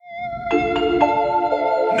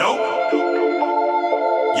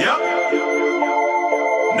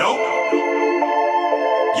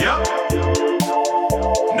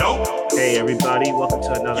everybody. Welcome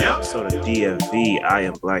to another episode of DFV. I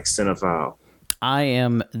am Black Cinephile. I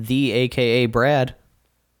am the AKA Brad.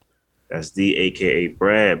 That's the AKA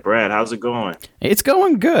Brad. Brad, how's it going? It's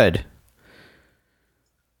going good.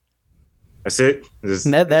 That's it? That's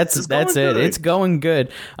it. Good. It's going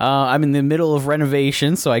good. I'm in the middle of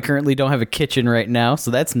renovation, so I currently don't have a kitchen right now,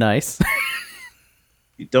 so that's nice.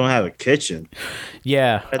 You don't have a kitchen?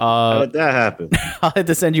 Yeah. How did that happen? I'll have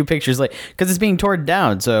to send you pictures because it's being torn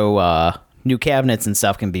down, so new cabinets and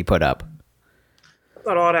stuff can be put up. I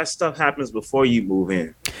thought all that stuff happens before you move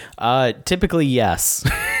in. Typically, yes.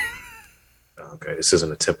 Okay, this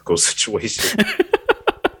isn't a typical situation.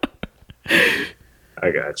 I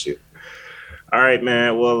got you. All right,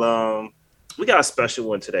 man. Well, we got a special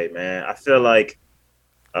one today, man. I feel like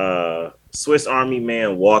Swiss Army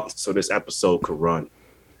Man walked so this episode could run.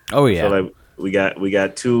 Oh yeah. I feel like we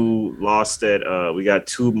got two maroon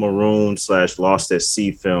 / lost at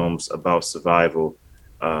sea films about survival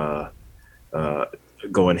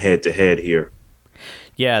going head to head here.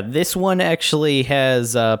 Yeah, this one actually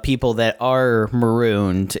has people that are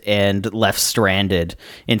marooned and left stranded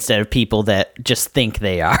instead of people that just think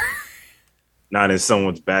they are. Not in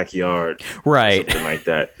someone's backyard, right? Something like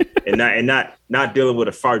that, and not dealing with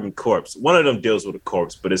a farting corpse. One of them deals with a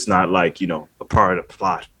corpse, but it's not like a part of the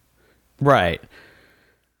plot, right?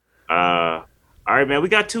 All right, man. We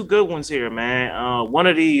got two good ones here, man. One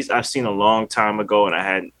of these I've seen a long time ago, and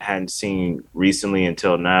I hadn't seen recently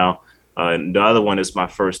until now. And the other one is my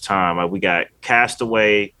first time. We got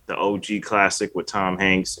Castaway, the OG classic with Tom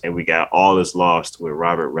Hanks, and we got All Is Lost with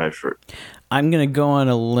Robert Redford. I'm going to go on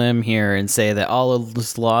a limb here and say that All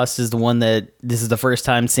Is Lost is the one that this is the first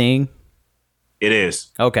time seeing. It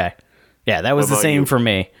is. Okay. Yeah, that was the same for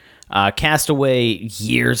me. Castaway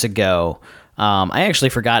years ago. I actually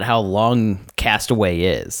forgot how long Castaway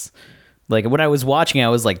is. Like, when I was watching, I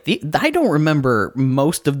was like, I don't remember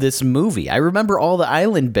most of this movie. I remember all the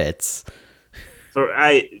island bits.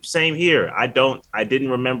 Same here. I didn't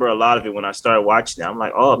remember a lot of it when I started watching it. I'm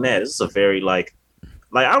like, oh man, this is a very like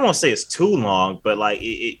I don't want to say it's too long, but like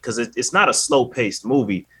because it's not a slow paced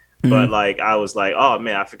movie. Mm-hmm. But like I was like, oh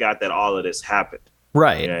man, I forgot that all of this happened.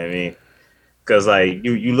 Right. You know what I mean? Because like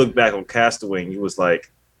you look back on Castaway and you was like,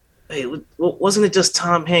 hey, wasn't it just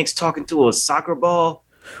Tom Hanks talking to a soccer ball?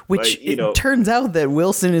 Which it turns out that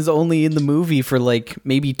Wilson is only in the movie for like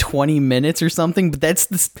maybe 20 minutes or something, but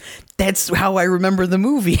that's how I remember the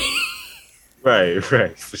movie. Right,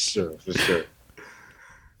 for sure.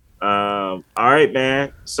 All right,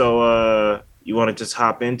 man. So you want to just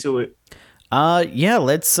hop into it? Yeah,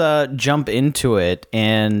 let's jump into it.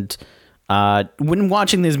 And when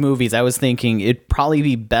watching these movies, I was thinking it'd probably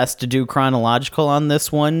be best to do chronological on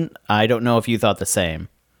this one. I don't know if you thought the same.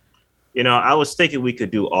 I was thinking we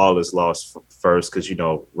could do All Is Lost first because,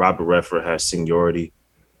 Robert Redford has seniority.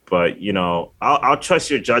 But, I'll trust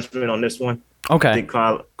your judgment on this one. Okay. I think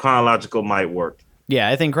chronological might work. Yeah,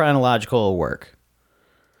 I think chronological will work.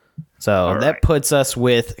 So that puts us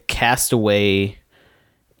with Castaway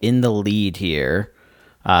in the lead here.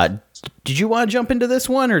 Did you want to jump into this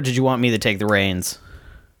one, or did you want me to take the reins?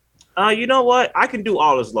 You know what? I can do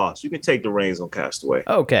All Is Lost. You can take the reins on Castaway.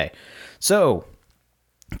 Okay. So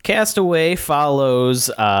Castaway follows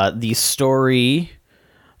the story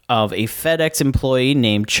of a FedEx employee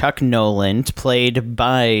named Chuck Noland, played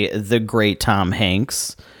by the great Tom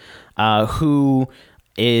Hanks, who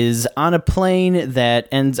is on a plane that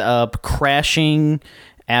ends up crashing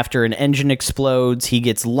after an engine explodes. He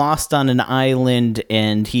gets lost on an island,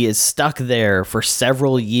 and he is stuck there for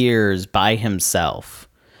several years by himself.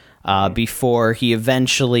 Before he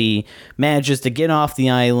eventually manages to get off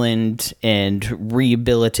the island and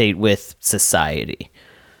rehabilitate with society.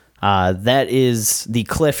 That is the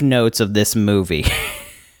cliff notes of this movie.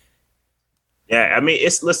 Yeah, I mean,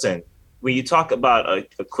 listen, when you talk about a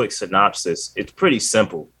quick synopsis, it's pretty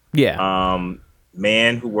simple. Yeah.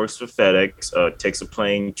 Man who works for FedEx takes a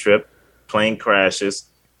plane trip, plane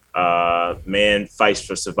crashes. Man fights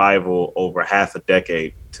for survival over half a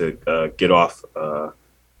decade to get off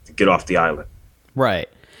the island. Right.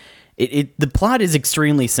 The plot is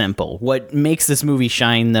extremely simple. What makes this movie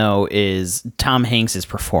shine, though, is Tom Hanks'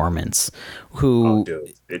 performance.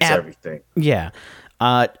 It's everything. Yeah.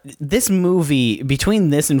 This movie, between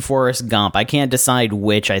this and Forrest Gump, I can't decide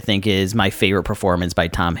which I think is my favorite performance by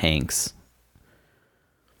Tom Hanks.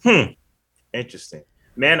 Interesting.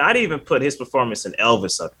 Man, I'd even put his performance in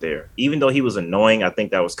Elvis up there. Even though he was annoying, I think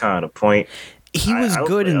that was kind of the point. He was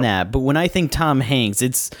good in that, but when I think Tom Hanks,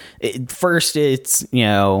 it's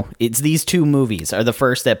these two movies are the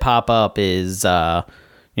first that pop up is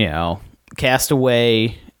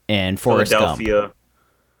Castaway and Forrest Gump.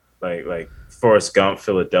 Like Forrest Gump,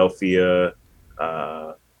 Philadelphia.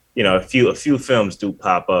 A few films do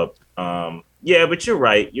pop up. Yeah, but you're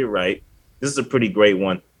right. You're right. This is a pretty great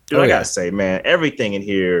one, dude. I gotta say, man, everything in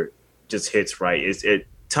here just hits right. It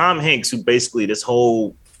Tom Hanks, who basically this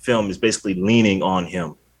whole film is basically leaning on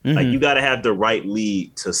him. Mm-hmm. Like you got to have the right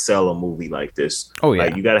lead to sell a movie like this. Oh yeah,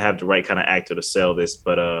 like you got to have the right kind of actor to sell this.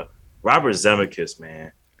 But Robert Zemeckis,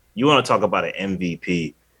 man, you want to talk about an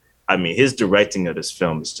MVP? I mean, his directing of this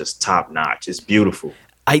film is just top notch. It's beautiful.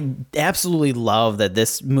 I absolutely love that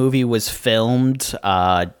this movie was filmed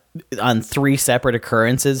on 3 separate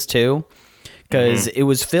occurrences too, because it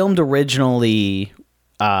was filmed originally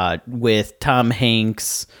with Tom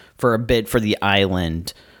Hanks for a bit for The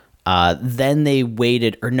Island. Then they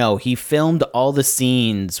waited, or no, he filmed all the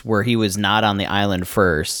scenes where he was not on the island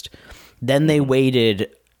first. Then they waited,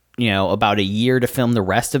 about a year to film the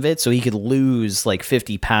rest of it so he could lose like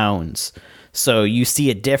 50 pounds. So you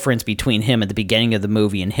see a difference between him at the beginning of the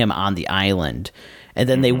movie and him on the island. And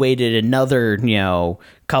then they waited another,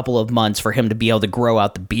 couple of months for him to be able to grow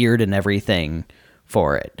out the beard and everything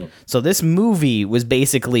for it. So this movie was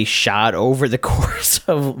basically shot over the course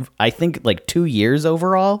of, I think, like 2 years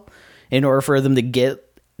overall in order for them to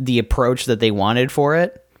get the approach that they wanted for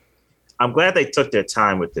it. I'm glad they took their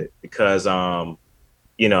time with it because, I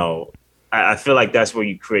feel like that's where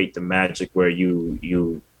you create the magic where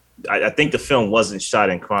I think the film wasn't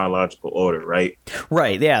shot in chronological order, right?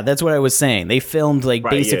 Right, yeah, that's what I was saying. They filmed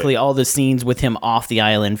basically all the scenes with him off the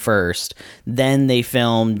island first. Then they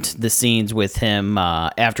filmed the scenes with him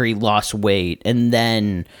after he lost weight, and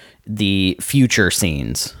then the future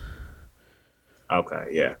scenes. Okay,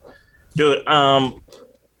 yeah. Dude,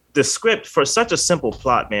 the script, for such a simple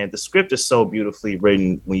plot, man, the script is so beautifully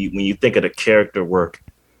written when you think of the character work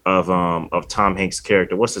of Tom Hanks'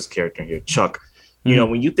 character. What's his character here? Chuck.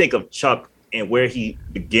 When you think of Chuck and where he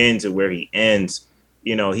begins and where he ends,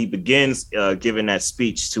 he begins giving that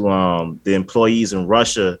speech to the employees in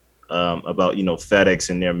Russia about, FedEx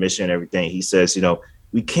and their mission and everything. He says,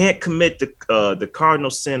 we can't commit the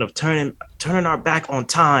cardinal sin of turning our back on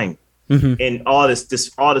time. Mm-hmm. And all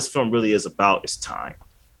this film really is about is time.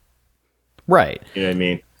 Right. You know what I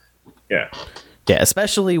mean? Yeah. Yeah,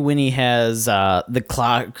 especially when he has the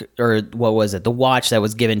clock, or what was it, the watch that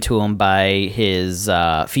was given to him by his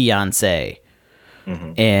fiancée.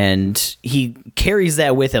 Mm-hmm. And he carries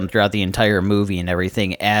that with him throughout the entire movie and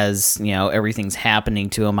everything. As, everything's happening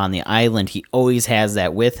to him on the island, he always has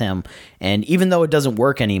that with him. And even though it doesn't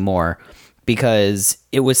work anymore, because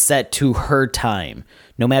it was set to her time,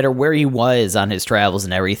 no matter where he was on his travels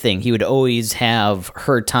and everything, he would always have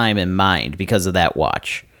her time in mind because of that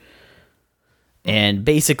watch. And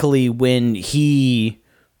basically when he,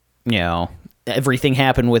 everything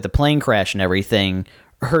happened with the plane crash and everything,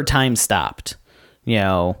 her time stopped.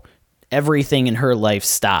 Everything in her life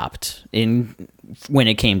stopped when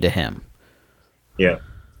it came to him. Yeah,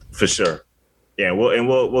 for sure. Yeah,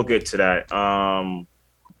 we'll get to that.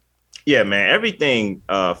 Yeah, man, everything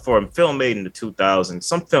for a film made in the 2000s,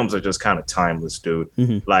 some films are just kind of timeless, dude.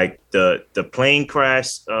 Mm-hmm. Like the plane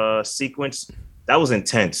crash sequence, that was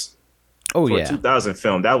intense. Oh, for yeah. a 2000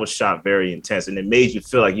 film, that was shot very intense, and it made you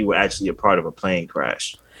feel like you were actually a part of a plane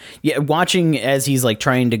crash. Yeah, watching as he's like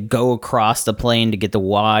trying to go across the plane to get the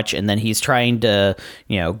watch, and then he's trying to,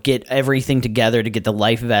 get everything together to get the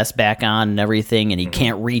life vest back on and everything, and he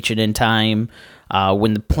can't reach it in time.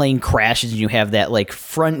 When the plane crashes, you have that like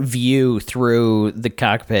front view through the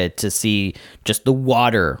cockpit to see just the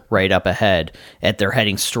water right up ahead that they're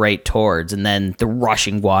heading straight towards, and then the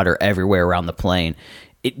rushing water everywhere around the plane.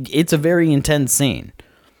 It's a very intense scene.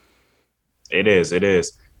 It is.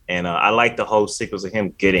 And I like the whole sequence of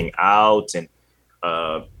him getting out and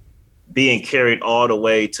being carried all the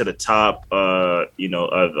way to the top, of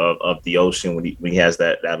the ocean when he has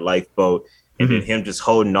that lifeboat. And then him just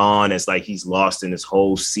holding on. It's like he's lost in this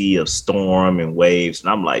whole sea of storm and waves. And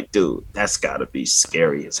I'm like, dude, that's got to be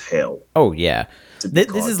scary as hell. Oh, yeah.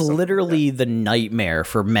 This is literally the nightmare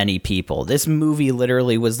for many people. This movie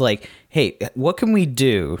literally was like, hey, what can we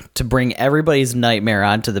do to bring everybody's nightmare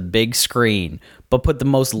onto the big screen, but put the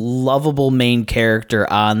most lovable main character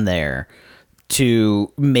on there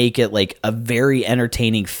to make it like a very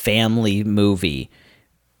entertaining family movie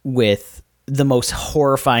with the most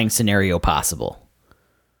horrifying scenario possible.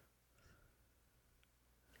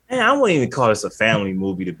 Man, I wouldn't even call this a family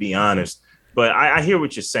movie, to be honest. But I hear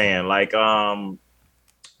what you're saying. Like, I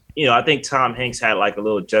think Tom Hanks had like a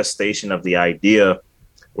little gestation of the idea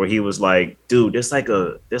where he was like, dude, there's like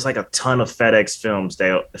a ton of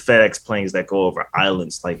FedEx planes that go over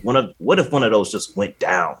islands. Like, what if one of those just went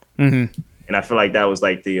down? Mm-hmm. And I feel like that was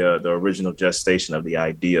like the original gestation of the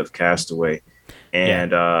idea of Castaway. Yeah.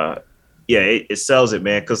 And yeah, it sells it,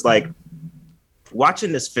 man. Because like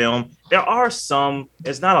watching this film, there are some.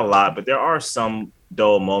 It's not a lot, but there are some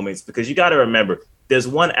dull moments because you got to remember, there's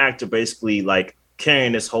one actor basically like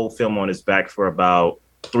carrying this whole film on his back for about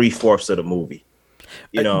 3/4 of the movie.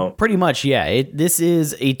 You know, Pretty much, yeah. This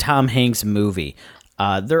is a Tom Hanks movie.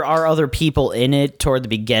 There are other people in it toward the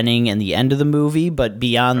beginning and the end of the movie, but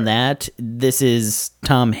beyond that, this is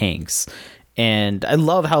Tom Hanks. And I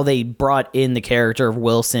love how they brought in the character of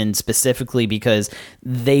Wilson specifically because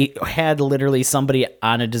they had literally somebody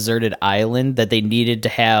on a deserted island that they needed to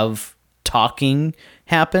have talking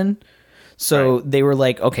happen. So they were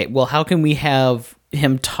like, okay, well, how can we have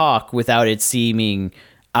him talk without it seeming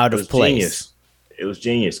out of place? Genius. It was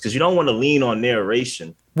genius because you don't want to lean on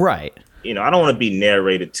narration. Right. You know, I don't want to be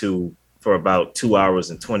narrated to for about 2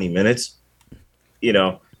 hours and 20 minutes. You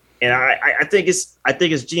know, and I think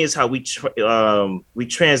it's genius how we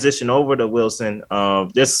transition over to Wilson.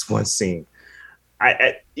 This one scene,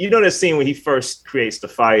 you know, the scene when he first creates the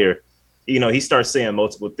fire. You know, he starts saying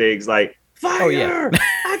multiple things like "fire," Oh, yeah.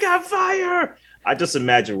 "I got fire." I just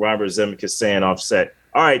imagine Robert Zemeckis saying off set,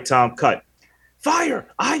 "All right, Tom, cut. Fire!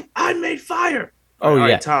 I made fire." Oh, All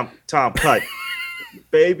yeah. right, Tom, cut.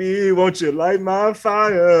 Baby, won't you light my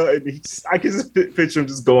fire? And I can just picture him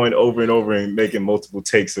just going over and over and making multiple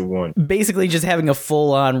takes of one. Basically just having a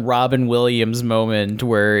full-on Robin Williams moment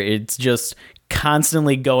where it's just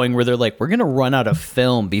constantly going where they're like, we're going to run out of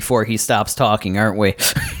film before he stops talking, aren't we?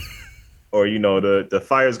 Or, you know, the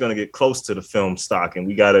fire's going to get close to the film stock and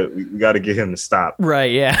we gotta get him to stop.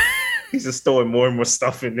 Right, yeah. He's just throwing more and more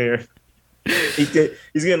stuff in there. He's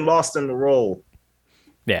getting lost in the role.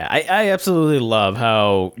 Yeah, I absolutely love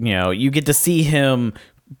how, you know, you get to see him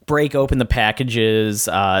break open the packages,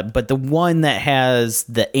 but the one that has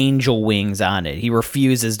the angel wings on it, he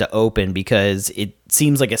refuses to open because it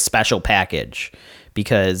seems like a special package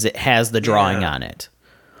because it has the drawing on it.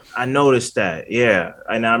 I noticed that, yeah.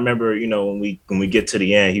 And I remember, you know, when we get to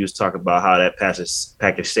the end, he was talking about how that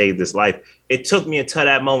package saved his life. It took me until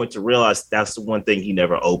that moment to realize that's the one thing he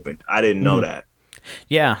never opened. I didn't know that.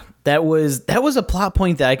 Yeah, that was a plot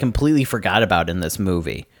point that I completely forgot about in this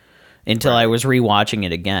movie until I was rewatching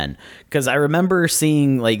it again. Because I remember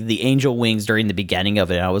seeing like the angel wings during the beginning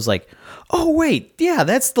of it. And I was like, oh, wait, yeah,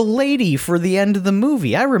 that's the lady for the end of the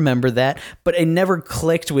movie. I remember that. But it never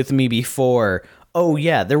clicked with me before. Oh,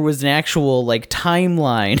 yeah, there was an actual like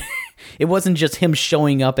timeline. It wasn't just him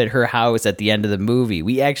showing up at her house at the end of the movie.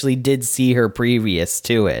 We actually did see her previous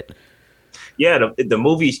to it. Yeah, the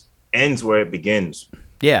movie ends where it begins.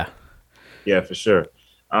 Yeah, for sure.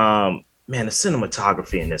 Man, the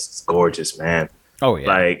cinematography in this is gorgeous, man. Oh yeah.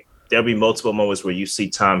 Like there'll be multiple moments where you see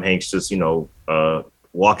Tom Hanks just, you know,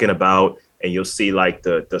 walking about, and you'll see like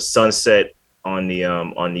the sunset on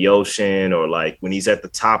the ocean, or like when he's at the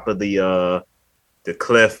top of the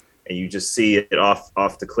cliff and you just see it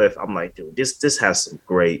off the cliff. I'm like, dude, this has some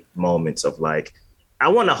great moments of like, I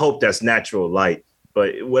want to hope that's natural light.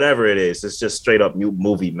 But whatever it is, it's just straight up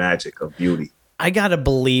movie magic of beauty. I gotta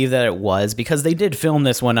believe that it was because they did film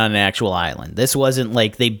this one on an actual island. This wasn't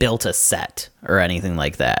like they built a set or anything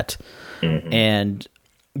like that. Mm-hmm. And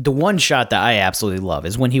the one shot that I absolutely love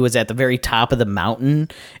is when he was at the very top of the mountain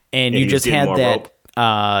and you just had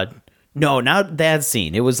that. No, not that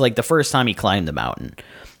scene. It was like the first time he climbed the mountain.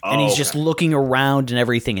 And he's just looking around and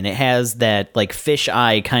everything. And it has that like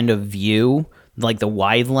fisheye kind of view, like the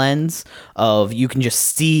wide lens of you can just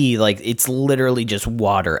see like it's literally just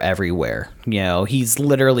water everywhere. You know, he's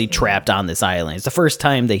literally trapped on this island. It's the first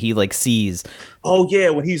time that he like sees. Oh yeah,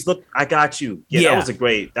 when he's I got you. Yeah, that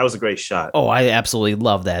was a great shot. Oh, I absolutely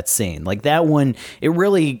love that scene. Like that one, it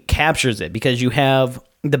really captures it because you have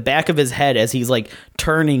the back of his head as he's like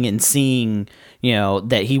turning and seeing, you know,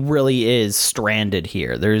 that he really is stranded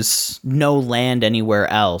here. There's no land anywhere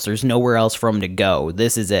else. There's nowhere else for him to go.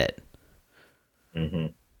 This is it. Mm-hmm.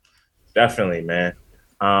 Definitely, man.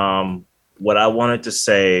 What I wanted to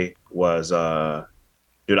say was,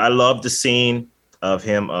 dude, I love the scene of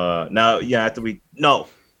him.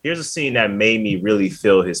 Here's a scene that made me really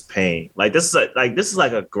feel his pain. Like this is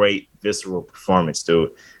like a great visceral performance,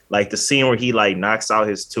 dude. Like the scene where he like knocks out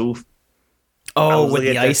his tooth. Oh, with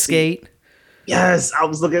the ice skate. Yes, I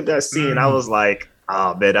was looking at that scene. I was like,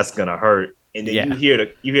 oh man, that's gonna hurt. And then you hear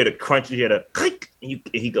the crunch, you hear the click, and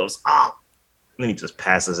he goes, oh. And then he just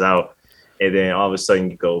passes out. And then all of a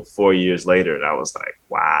sudden you go 4 years later, and I was like,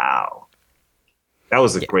 wow. That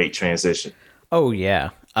was a great transition. Oh, yeah.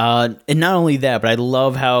 And not only that, but I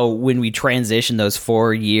love how when we transition those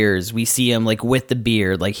 4 years, we see him like with the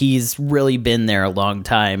beard. Like he's really been there a long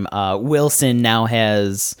time. Wilson now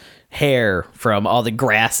has hair from all the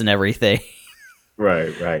grass and everything.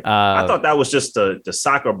 Right, right. I thought that was just the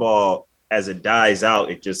soccer ball as it dies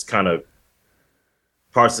out. It just kind of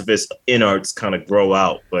parts of its innards kind of grow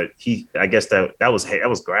out. But I guess that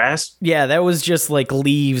was grass. Yeah, that was just like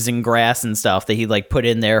leaves and grass and stuff that he like put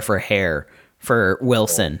in there for hair for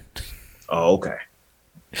Wilson. Oh, okay.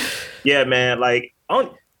 Yeah, man. Like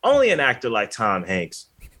only an actor like Tom Hanks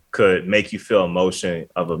could make you feel emotion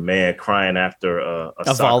of a man crying after a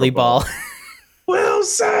volleyball.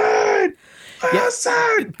 Wilson. Yeah.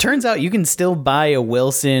 Turns out you can still buy a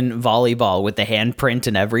Wilson volleyball with the handprint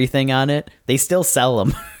and everything on it. They still sell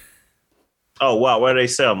them. Oh, wow. Where do they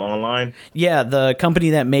sell them? Online? Yeah, the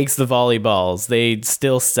company that makes the volleyballs, they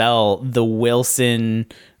still sell the Wilson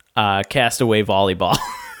Castaway volleyball.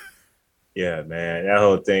 Yeah, man. That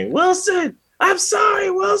whole thing. Wilson, I'm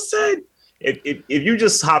sorry, Wilson. If you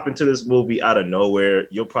just hop into this movie out of nowhere,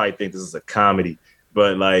 you'll probably think this is a comedy.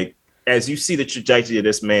 But like, as you see the trajectory of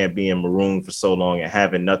this man being marooned for so long and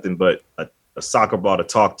having nothing but a soccer ball to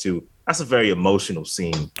talk to, that's a very emotional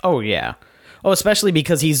scene. Oh, yeah. Oh, especially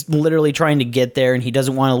because he's literally trying to get there and he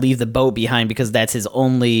doesn't want to leave the boat behind because that's his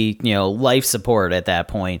only, life support at that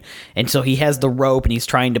point. And so he has the rope and he's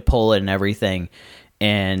trying to pull it and everything.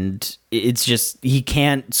 And it's just, he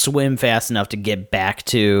can't swim fast enough to get back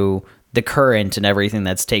to the current and everything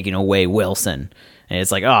that's taking away Wilson. And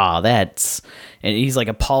it's like, and he's like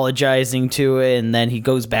apologizing to it. And then he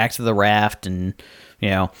goes back to the raft and,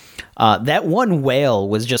 that one whale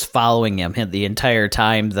was just following him the entire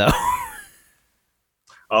time though.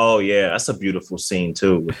 Oh yeah. That's a beautiful scene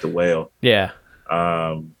too with the whale. Yeah.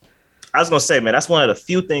 I was going to say, man, that's one of the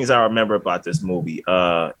few things I remember about this movie.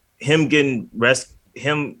 Him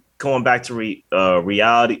going back to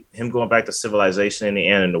reality, him going back to civilization in the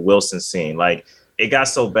end, and the Wilson scene. Like, it got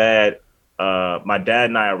so bad. My dad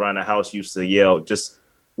and I around the house used to yell just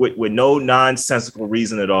with no nonsensical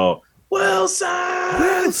reason at all, Wilson!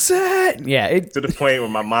 Wilson! Yeah. To the point where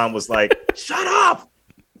my mom was like, shut up!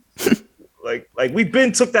 like we've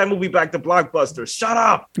took that movie back to Blockbuster. Shut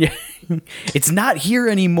up! Yeah. It's not here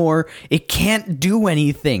anymore. It can't do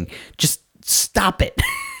anything. Just stop it.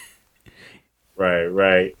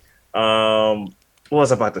 Right. What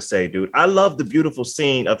was I about to say, dude? I love the beautiful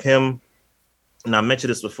scene of him, and I mentioned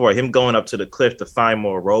this before, him going up to the cliff to find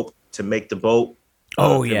more rope to make the boat.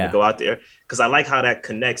 Oh, yeah. To go out there. Because I like how that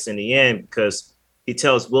connects in the end, because he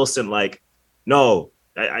tells Wilson, like, no,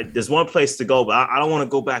 there's one place to go, but I don't want to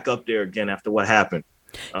go back up there again after what happened.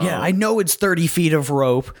 Yeah, I know it's 30 feet of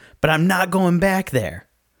rope, but I'm not going back there.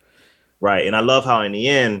 Right. And I love how in the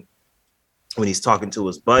end, when he's talking to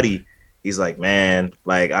his buddy, he's like, man,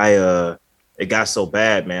 like it got so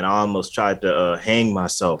bad, man. I almost tried to hang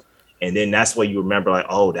myself. And then that's where you remember, like,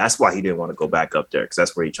 oh, that's why he didn't want to go back up there, because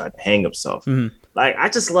that's where he tried to hang himself. Mm-hmm. Like, I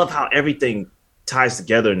just love how everything ties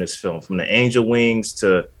together in this film, from the angel wings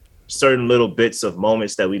to certain little bits of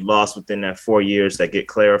moments that we lost within that 4 years that get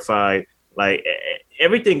clarified. Like,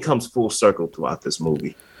 everything comes full circle throughout this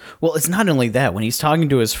movie. Well, it's not only that. When he's talking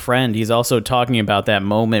to his friend, he's also talking about that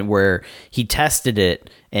moment where he tested it,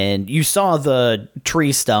 and you saw the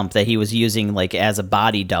tree stump that he was using like as a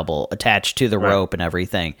body double attached to the rope and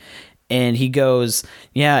everything. And he goes,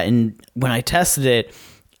 yeah, and when I tested it,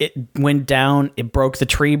 it went down, it broke the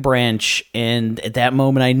tree branch, and at that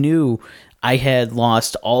moment I knew I had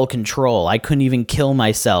lost all control. I couldn't even kill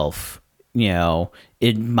myself,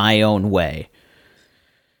 in my own way.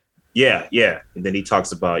 Yeah. And then he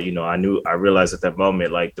talks about, I realized at that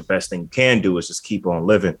moment, like, the best thing you can do is just keep on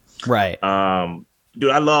living. Right.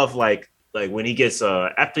 Dude, I love like when he gets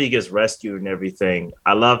after he gets rescued and everything,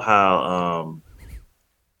 I love how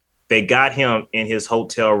they got him in his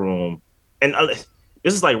hotel room. And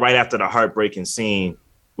this is like right after the heartbreaking scene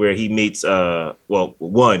where he meets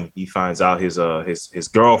he finds out his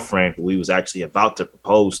girlfriend, who he was actually about to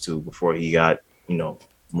propose to before he got,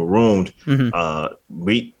 marooned,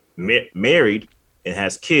 married and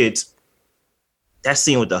has kids. That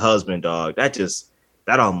scene with the husband, dog, that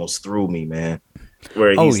almost threw me, man.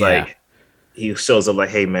 Where he's like, he shows up like,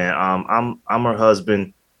 hey man, I'm her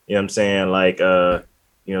husband. You know what I'm saying? Like,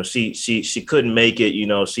 she couldn't make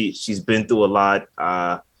it. She's been through a lot.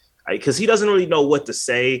 Because he doesn't really know what to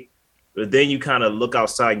say. But then you kind of look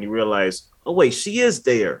outside and you realize, oh wait, she is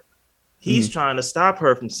there. He's trying to stop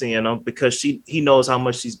her from seeing him because he knows how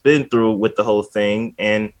much she's been through with the whole thing,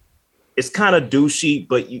 and it's kind of douchey.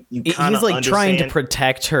 But you kind of he's like understand. Trying to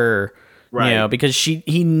protect her. Right. Because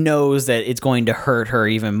he knows that it's going to hurt her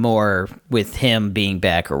even more with him being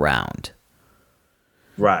back around.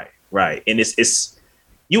 Right. And it's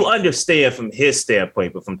you understand from his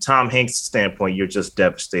standpoint, but from Tom Hanks' standpoint, you're just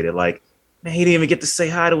devastated. Like, man, he didn't even get to say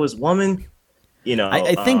hi to his woman. You know,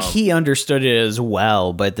 I think he understood it as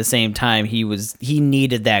well, but at the same time, he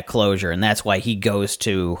needed that closure, and that's why he goes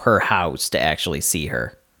to her house to actually see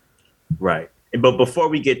her. right. But before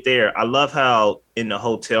we get there, I love how in the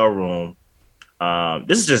hotel room,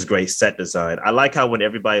 this is just great set design. I like how when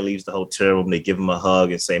everybody leaves the hotel room, they give him a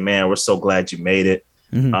hug and say, "Man, we're so glad you made it."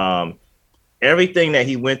 Mm-hmm. Everything that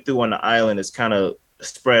he went through on the island is kind of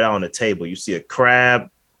spread out on the table. You see a crab,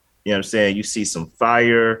 you know what I'm saying? You see some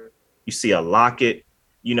fire, you see a locket,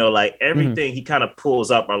 you know, like everything he kind of pulls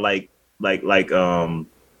up are like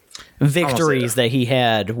victories that he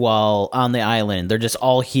had while on the island. They're just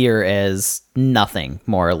all here as nothing,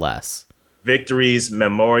 more or less. victories,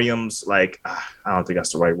 memoriams, like I don't think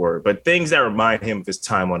that's the right word, but things that remind him of his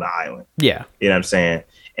time on the island. Yeah. You know what I'm saying?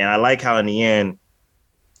 And I like how in the end,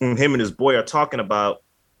 him and his boy are talking about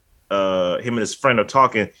him and his friend are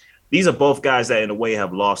talking. These are both guys that in a way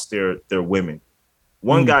have lost their women.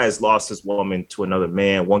 One guy has lost his woman to another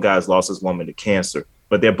man. One guy has lost his woman to cancer.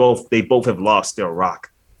 But they both have lost their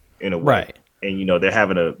rock in a way. Right. And you know, they're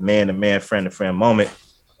having a man-to-man, friend-to-friend moment.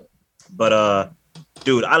 But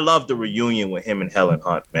dude, I love the reunion with him and Helen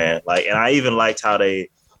Hunt, man. Like, and I even liked how they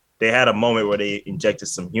had a moment where they injected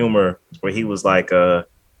some humor where he was like, so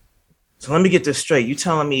let me get this straight. You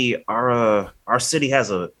telling me our city has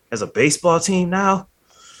a baseball team now?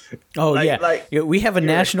 Oh, we have a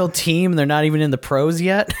national team. They're not even in the pros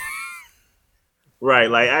yet.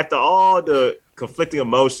 Right. Like after all the conflicting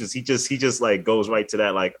emotions, he just like goes right to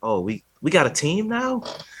that. Like, oh, we got a team now.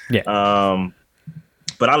 Yeah.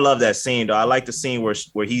 But I love that scene, though. I like the scene where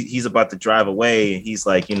he's about to drive away, and he's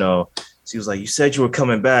like, you know, she was like, "You said you were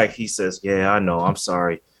coming back." He says, "Yeah, I know. I'm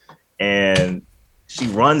sorry." And she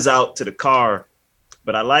runs out to the car.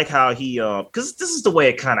 But I like how he, because this is the way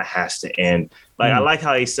it kind of has to end. Like I like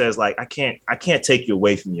how he says, like, I can't take you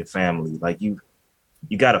away from your family. Like you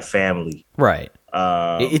got a family, right?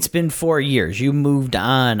 It's been 4 years. You moved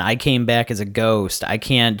on. I came back as a ghost. I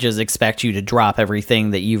can't just expect you to drop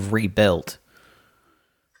everything that you've rebuilt.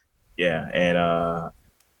 Yeah, and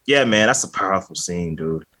yeah, man, that's a powerful scene,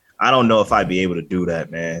 dude. I don't know if I'd be able to do that,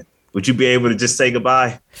 man. Would you be able to just say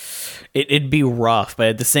goodbye? It'd be rough, but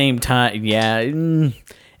at the same time, yeah,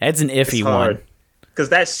 that's an iffy one. Because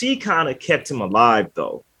that she kind of kept him alive,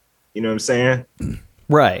 though. You know what I'm saying?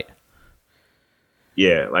 Right.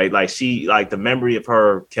 Yeah, like she, like the memory of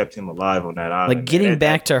her kept him alive on that island. Like getting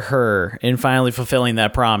back to her and finally fulfilling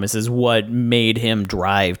that promise is what made him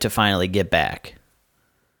drive to finally get back.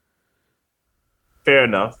 Fair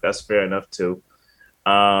enough. That's fair enough too.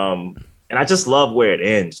 And I just love where it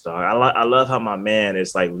ends, dog. I love how my man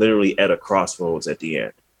is like literally at a crossroads at the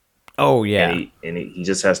end. Oh yeah, and he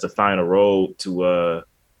just has to find a road to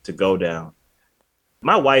go down.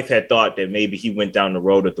 My wife had thought that maybe he went down the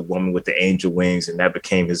road with the woman with the angel wings, and that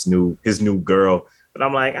became his new girl. But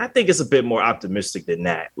I'm like, I think it's a bit more optimistic than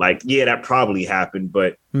that. Like, yeah, that probably happened,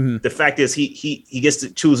 but the fact is, he gets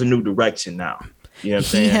to choose a new direction now. You know what I'm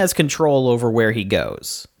saying? He has control over where he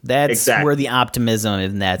goes. That's exactly where the optimism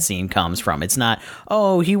in that scene comes from. It's not,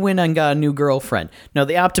 oh, he went and got a new girlfriend. No,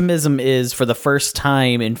 the optimism is for the first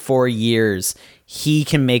time in 4 years, he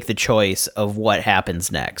can make the choice of what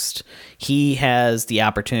happens next. He has the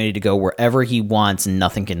opportunity to go wherever he wants and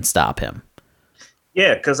nothing can stop him.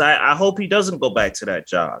 Yeah, because I hope he doesn't go back to that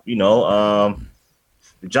job. You know,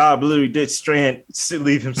 the job literally did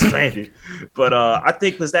leave him stranded. But I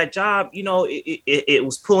think because that job, you know, it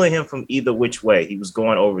was pulling him from either which way. He was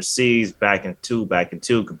going overseas, back and two,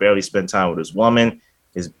 could barely spend time with his woman.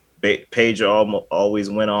 His pager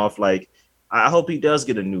always went off. Like, I hope he does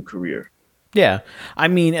get a new career. Yeah. I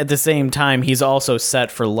mean, at the same time, he's also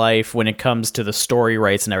set for life when it comes to the story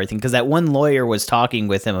rights and everything. Because that one lawyer was talking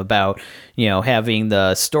with him about, you know, having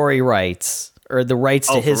the story rights or the rights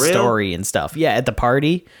to his story and stuff. Yeah, at the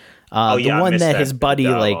party. The one that his buddy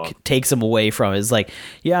like takes him away from is like,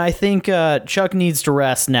 yeah, I think Chuck needs to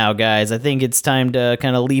rest now, guys. I think it's time to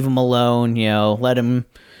kind of leave him alone, you know, let him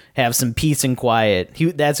have some peace and quiet.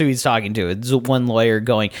 That's who he's talking to. It's one lawyer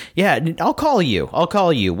going, yeah, I'll call you.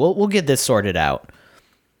 We'll get this sorted out.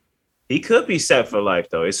 He could be set for life,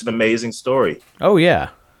 though. It's an amazing story. Oh, yeah.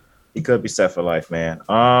 He could be set for life, man.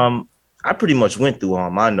 I pretty much went through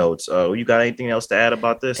all my notes. You got anything else to add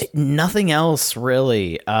about this? Nothing else,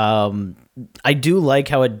 really. I do like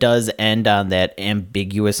how it does end on that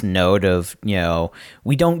ambiguous note of, you know,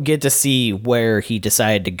 we don't get to see where he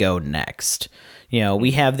decided to go next. You know,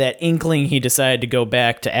 we have that inkling he decided to go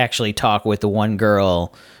back to actually talk with the one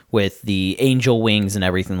girl with the angel wings and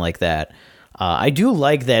everything like that. I do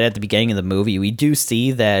like that at the beginning of the movie, we do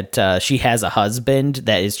see that she has a husband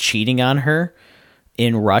that is cheating on her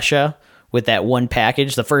in Russia, with that one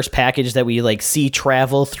package, the first package that we like see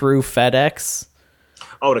travel through FedEx.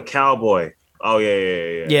 Oh, the cowboy. Oh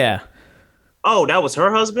yeah. Yeah. Oh, that was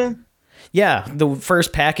her husband? Yeah, the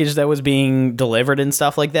first package that was being delivered and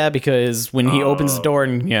stuff like that, because when he opens the door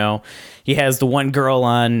and, he has the one girl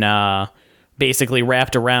on basically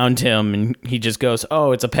wrapped around him, and he just goes,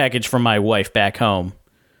 "Oh, it's a package from my wife back home."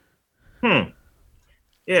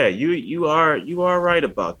 Yeah, you are right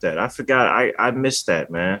about that. I forgot. I missed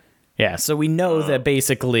that, man. Yeah, so we know that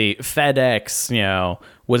basically FedEx,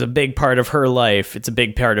 was a big part of her life. It's a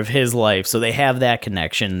big part of his life. So they have that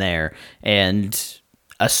connection there. And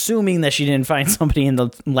assuming that she didn't find somebody in the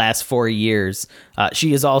last 4 years,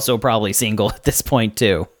 she is also probably single at this point,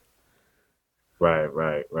 too.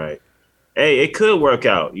 Right. Hey, it could work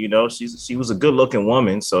out. She was a good looking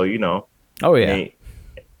woman. So, Oh, yeah. hey,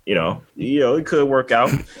 it could work out.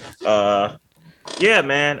 Yeah,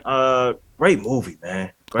 man. Great movie,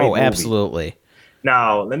 man. Great movie. Absolutely.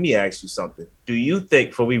 Now, let me ask you something. Do you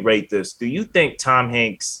think, before we rate this, do you think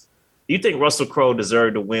Russell Crowe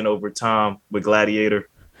deserved to win over Tom with Gladiator?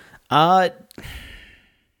 Because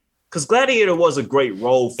Gladiator was a great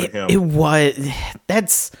role for him. It was.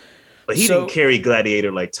 But he didn't carry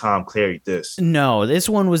Gladiator like Tom carried this. No, this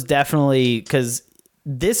one was definitely, because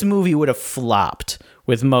this movie would have flopped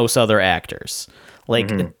with most other actors.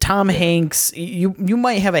 Like Tom Hanks, you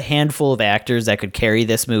might have a handful of actors that could carry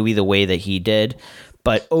this movie the way that he did,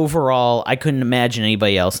 but overall, I couldn't imagine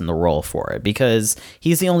anybody else in the role for it, because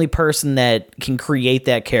he's the only person that can create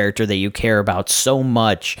that character that you care about so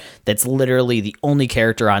much. That's literally the only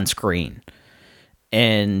character on screen.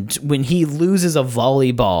 And when he loses a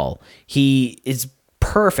volleyball, he is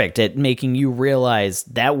perfect at making you realize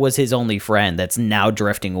that was his only friend that's now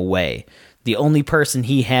drifting away. The only person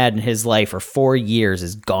he had in his life for 4 years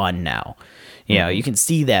is gone now. You can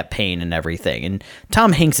see that pain and everything. And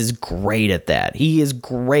Tom Hanks is great at that. He is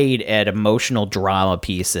great at emotional drama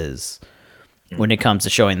pieces when it comes to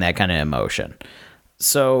showing that kind of emotion.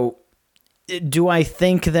 So, do I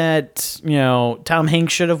think that, Tom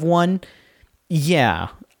Hanks should have won? Yeah.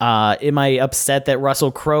 Am I upset that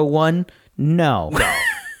Russell Crowe won? No.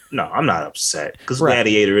 No, I'm not upset, because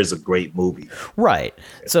Gladiator is a great movie. Right.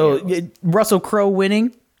 So Russell Crowe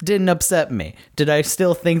winning didn't upset me. Did I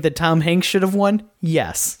still think that Tom Hanks should have won?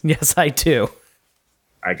 Yes. Yes, I do.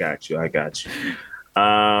 I got you.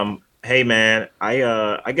 Hey, man,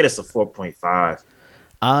 I get us a 4.5.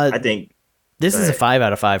 I think this is a 5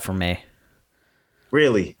 out of 5 for me.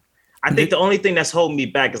 Really? I think the only thing that's holding me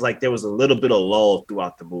back is like there was a little bit of lull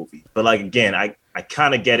throughout the movie. But like, again, I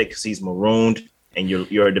kind of get it because he's marooned. And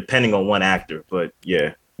you're depending on one actor, but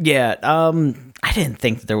yeah. Yeah, I didn't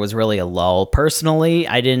think that there was really a lull. Personally,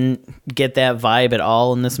 I didn't get that vibe at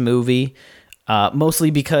all in this movie,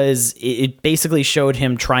 mostly because it basically showed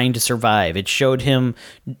him trying to survive. It showed him,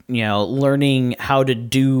 learning how to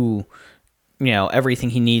do, everything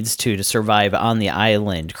he needs to survive on the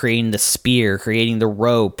island, creating the spear, creating the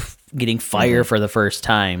rope, getting fire for the first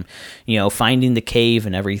time, finding the cave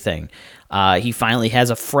and everything. He finally has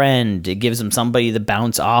a friend. It gives him somebody to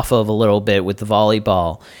bounce off of a little bit with the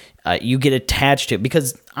volleyball. You get attached to it,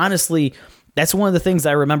 because honestly, that's one of the things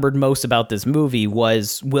I remembered most about this movie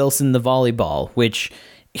was Wilson the volleyball, which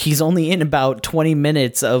he's only in about 20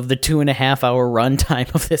 minutes of the 2.5-hour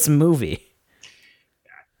runtime of this movie.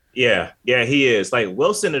 Yeah, he is. Like,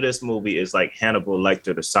 Wilson of this movie is like Hannibal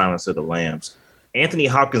Lecter, the Silence of the Lambs. Anthony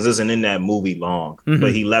Hopkins isn't in that movie long,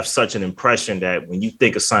 but he left such an impression that when you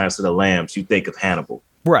think of Silence of the Lambs, you think of Hannibal.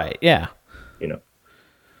 Right, yeah.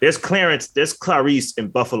 There's Clarice in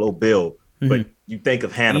Buffalo Bill, but you think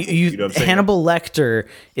of Hannibal. You know what I'm saying? Hannibal Lecter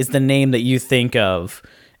is the name that you think of,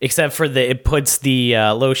 except for it puts the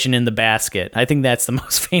lotion in the basket. I think that's the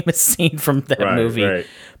most famous scene from that movie. Right.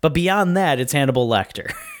 But beyond that, it's Hannibal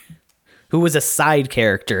Lecter, who was a side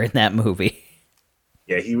character in that movie.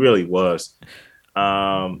 Yeah, he really was.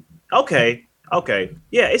 Okay.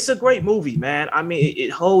 Yeah, it's a great movie, man. I mean, it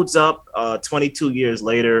holds up 22 years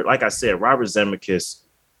later. Like I said, Robert Zemeckis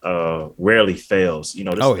rarely fails.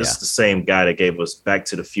 This is the same guy that gave us Back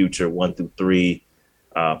to the Future 1 through 3,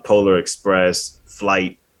 Polar Express,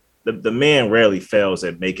 Flight. The man rarely fails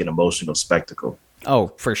at making emotional spectacle.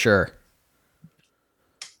 Oh, for sure.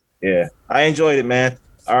 Yeah, I enjoyed it, man.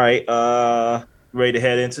 All right, ready to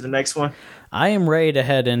head into the next one? I am ready to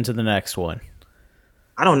head into the next one.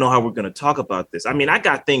 I don't know how we're going to talk about this. I mean, I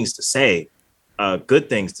got things to say, good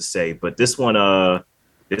things to say, but this one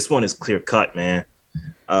is clear cut, man.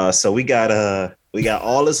 So we got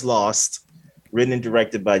All Is Lost, written and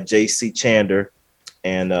directed by J.C. Chander,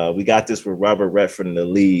 and we got this with Robert Redford in the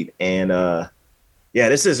lead. And Yeah,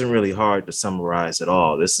 this isn't really hard to summarize at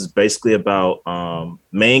all. This is basically about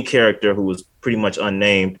main character who was pretty much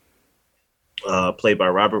unnamed, played by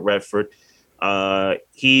Robert Redford.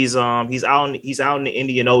 He's out in the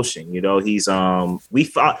Indian Ocean. You know, he's we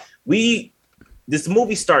thought we this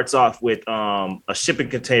movie starts off with a shipping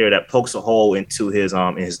container that pokes a hole into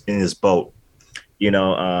in his boat. You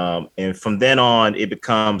know, and from then on, it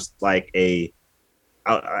becomes like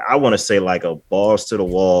I want to say like a balls to the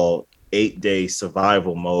wall 8-day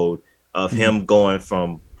survival mode of him going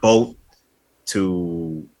from boat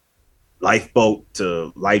to lifeboat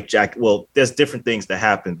to life jacket. Well, there's different things that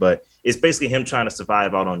happen, but it's basically him trying to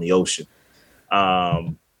survive out on the ocean.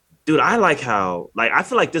 Dude, I like how, like, I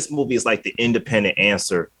feel like this movie is like the independent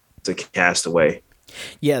answer to Castaway.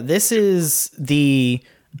 Yeah, this is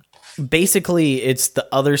basically it's the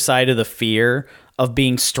other side of the fear of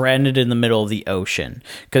being stranded in the middle of the ocean.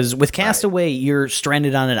 Because with Castaway, you're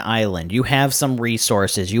stranded on an island. You have some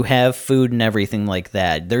resources. You have food and everything like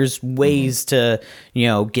that. There's ways to,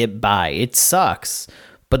 get by. It sucks,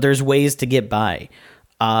 but there's ways to get by.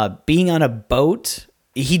 Being on a boat,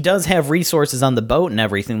 he does have resources on the boat and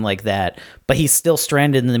everything like that, but he's still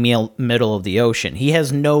stranded in the middle of the ocean. He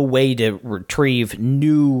has no way to retrieve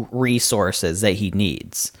new resources that he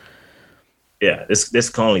needs. Yeah, this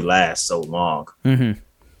can only last so long. Mm-hmm.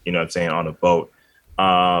 You know what I'm saying, on a boat.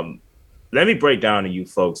 Let me break down to you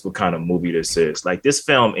folks what kind of movie this is. Like, this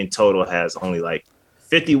film in total has only like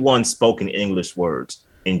 51 spoken English words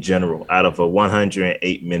in general out of a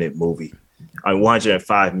 108-minute movie, a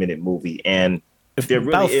 105-minute movie. And there really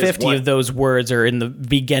about 50 of those words are in the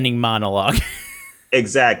beginning monologue.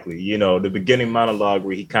 Exactly. The beginning monologue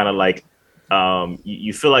where he kind of like,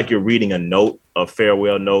 you feel like you're reading a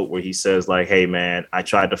farewell note where he says like, hey man, I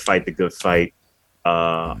tried to fight the good fight.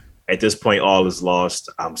 At this point, all is lost.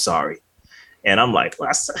 I'm sorry. And I'm like, well,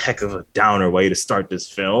 that's a heck of a downer way to start this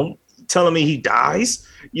film. Telling me he dies,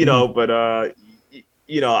 but I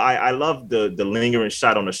love the lingering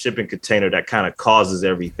shot on the shipping container that kind of causes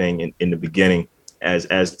everything in the beginning as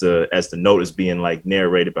the note is being like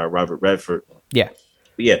narrated by Robert Redford. Yeah.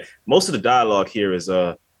 But yeah, most of the dialogue here is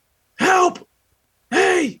help!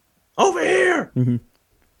 Hey, over here! Mm-hmm.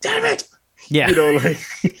 Damn it! Yeah.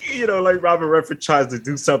 Like Robert Redford tries to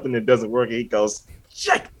do something that doesn't work, and he goes,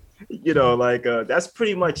 shit! That's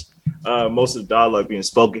pretty much most of the dialogue being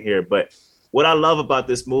spoken here. But what I love about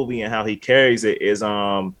this movie and how he carries it is,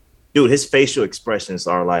 dude, his facial expressions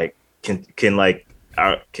are like can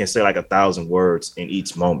say like 1,000 words in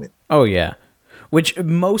each moment. Oh yeah. Which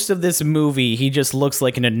most of this movie, he just looks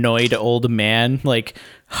like an annoyed old man. Like,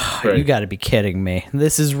 right. You got to be kidding me.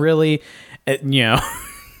 This is really,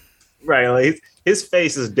 Right. Like his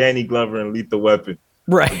face is Danny Glover in Lethal Weapon.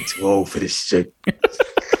 Right. I'm too old for this shit.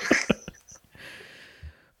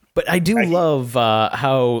 But I do love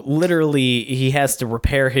how literally he has to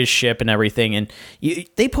repair his ship and everything. And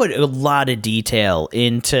they put a lot of detail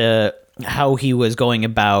into how he was going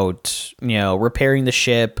about, repairing the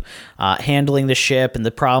ship, handling the ship and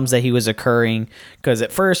the problems that he was occurring. Because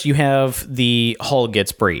at first you have the hull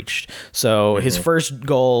gets breached. So his first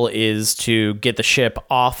goal is to get the ship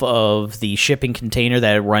off of the shipping container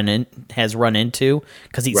that it has run into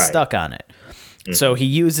because he's stuck on it. Mm-hmm. So he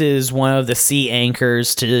uses one of the sea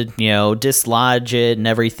anchors to, dislodge it and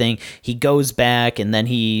everything. He goes back and then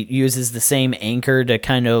he uses the same anchor to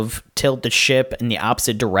kind of tilt the ship in the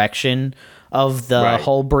opposite direction of the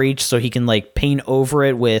hull breach so he can like paint over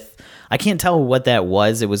it with, I can't tell what that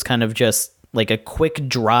was. It was kind of just like a quick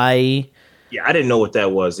dry. Yeah, I didn't know what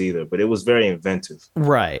that was either, but it was very inventive.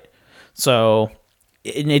 Right. So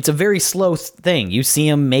it's a very slow thing. You see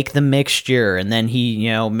him make the mixture and then he,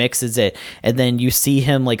 mixes it. And then you see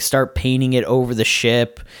him like start painting it over the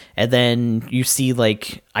ship. And then you see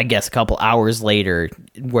like, I guess a couple hours later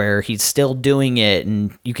where he's still doing it.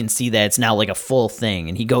 And you can see that it's now like a full thing.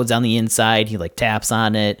 And he goes on the inside, he like taps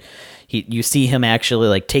on it. You see him actually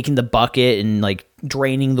like taking the bucket and like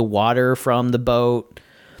draining the water from the boat.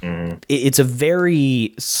 Mm-hmm. It's a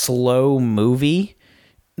very slow movie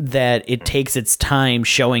that it takes its time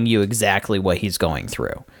showing you exactly what he's going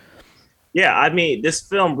through. Yeah, I mean, this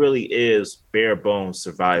film really is bare bones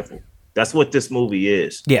survival. That's what this movie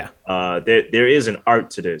is. Yeah. There is an art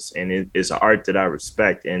to this, and it's an art that I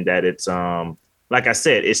respect, and that it's like I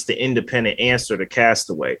said, it's the independent answer to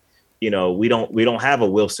Castaway. We don't have a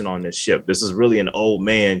Wilson on this ship. This is really an old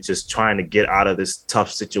man just trying to get out of this tough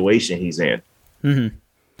situation he's in. Mm-hmm.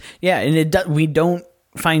 Yeah, and we don't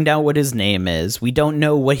find out what his name is. We don't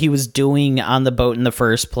know what he was doing on the boat in the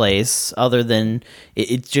first place, other than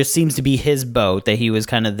it just seems to be his boat that he was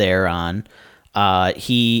kind of there on.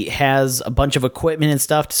 He has a bunch of equipment and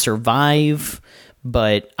stuff to survive,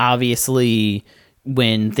 but obviously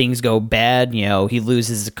when things go bad, he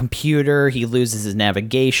loses his computer, he loses his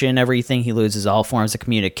navigation, everything. He loses all forms of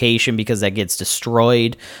communication because that gets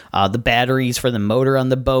destroyed. The batteries for the motor on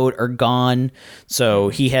the boat are gone, so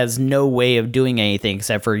he has no way of doing anything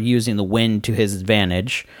except for using the wind to his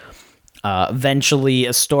advantage. Eventually,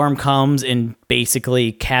 a storm comes and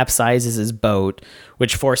basically capsizes his boat,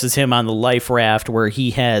 which forces him on the life raft where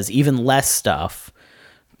he has even less stuff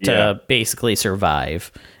to basically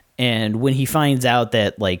survive. And when he finds out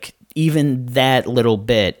that, like, even that little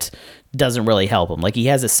bit doesn't really help him. Like, he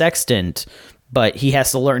has a sextant, but he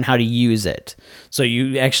has to learn how to use it. So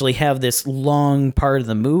you actually have this long part of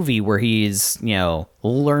the movie where he's,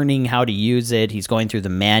 learning how to use it. He's going through the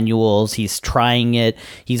manuals. He's trying it.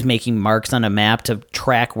 He's making marks on a map to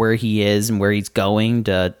track where he is and where he's going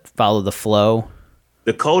to follow the flow.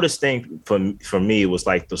 The coldest thing for me was,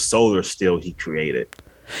 like, the solar still he created.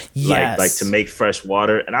 Yes. Like to make fresh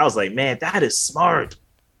water. And I was like, man, that is smart.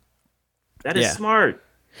 That is smart.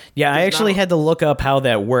 Yeah, I actually had to look up how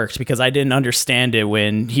that worked because I didn't understand it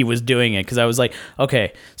when he was doing it. Because I was like,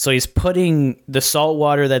 okay, so he's putting the salt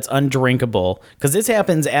water that's undrinkable. Because this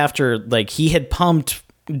happens after, like, he had pumped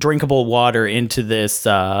drinkable water into this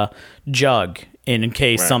jug in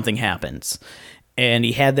case something happens. And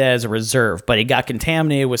he had that as a reserve, but it got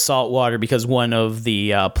contaminated with salt water because one of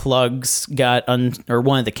the plugs or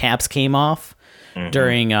one of the caps came off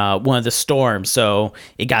during one of the storms. So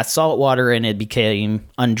it got salt water and it became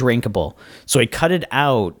undrinkable. So he cut it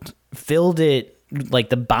out, filled it, like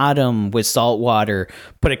the bottom with salt water,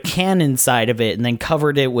 put a can inside of it, and then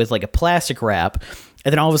covered it with like a plastic wrap.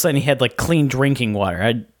 And then all of a sudden he had like clean drinking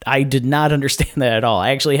water. I did not understand that at all.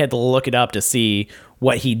 I actually had to look it up to see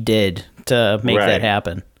what he did to make that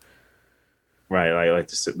happen. Right, I like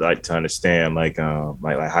to understand like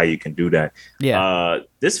how you can do that. Yeah.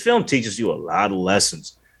 This film teaches you a lot of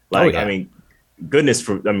lessons. Like, I mean,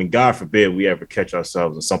 God forbid we ever catch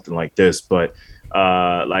ourselves in something like this. But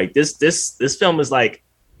like this film is like,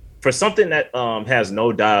 for something that has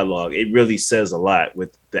no dialogue, it really says a lot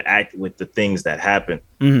with the things that happen.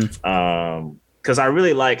 Because I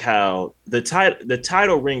really like how the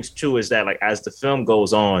title rings true, is that, like, as the film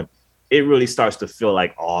goes on, it really starts to feel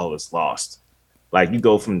like all is lost. Like, you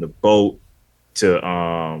go from the boat to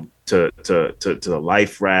the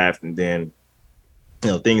life raft, and then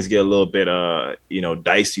things get a little bit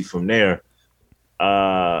dicey from there.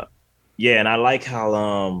 And I like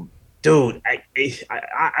how dude,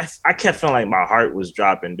 I kept feeling like my heart was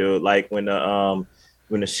dropping, dude. Like when the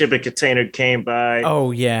shipping container came by.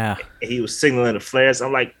 Oh yeah. He was signaling the flares.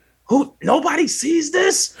 I'm like, nobody sees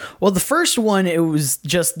this? Well, the first one, it was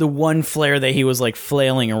just the one flare that he was like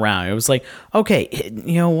flailing around. It was like, okay,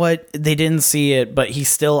 you know what? They didn't see it, but he's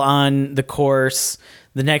still on the course.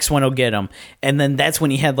 The next one will get him. And then that's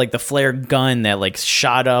when he had like the flare gun that like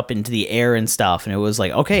shot up into the air and stuff. And it was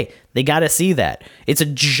like, okay, they got to see that. It's a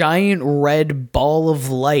giant red ball of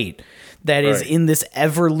light that is in this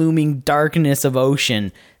ever looming darkness of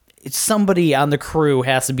ocean. Somebody on the crew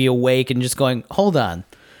has to be awake and just going, hold on.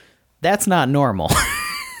 That's not normal.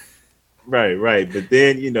 Right. But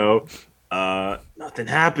then, nothing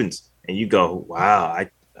happens. And you go, wow,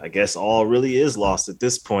 I guess all really is lost at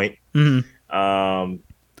this point. Mm-hmm.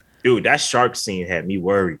 Dude, that shark scene had me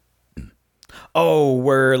worried. Oh,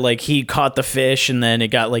 where like he caught the fish and then it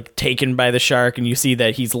got like taken by the shark, and you see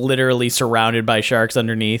that he's literally surrounded by sharks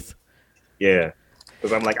underneath. Yeah.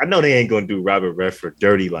 Because I'm like, I know they ain't going to do Robert Redford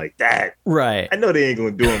dirty like that. Right. I know they ain't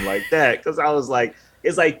going to do him like that. Because I was like,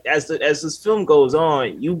 it's like as this film goes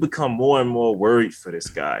on, you become more and more worried for this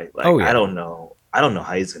guy. Like, I don't know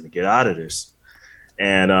how he's going to get out of this.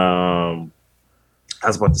 And I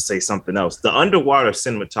was about to say something else. The underwater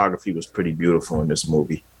cinematography was pretty beautiful in this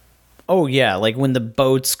movie. Oh yeah, like when the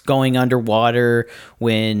boat's going underwater,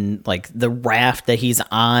 when like the raft that he's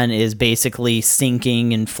on is basically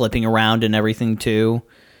sinking and flipping around and everything too.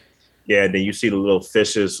 Yeah, then you see the little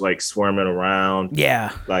fishes like swarming around.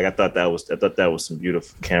 Yeah, like I thought that was some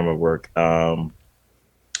beautiful camera work. But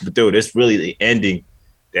dude, it's really the ending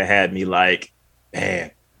that had me like,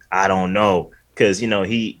 man, I don't know, because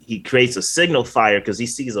he creates a signal fire because he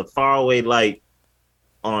sees a faraway light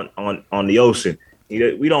on the ocean.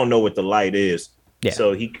 We don't know what the light is. Yeah.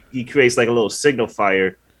 So he creates like a little signal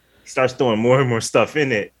fire. He starts throwing more and more stuff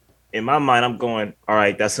in it. In my mind, I'm going, all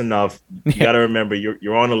right, that's enough. You got to remember,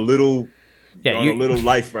 you're on a little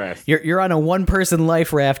life raft. You're on a one-person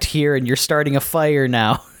life raft here, and you're starting a fire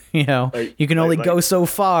now. You can only go so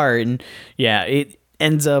far, and it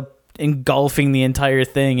ends up engulfing the entire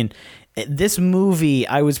thing. And This movie,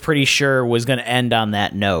 I was pretty sure was going to end on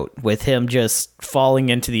that note with him just falling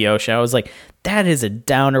into the ocean. I was like, that is a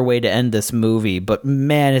downer way to end this movie, but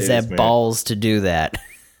man, is that balls to do that.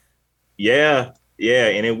 Yeah, yeah,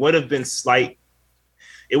 and it would have been slight.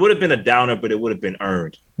 It would have been a downer, but it would have been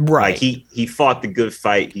earned. Right. Like he fought the good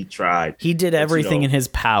fight. He tried. He did everything in his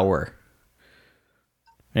power.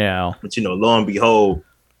 Yeah. But lo and behold,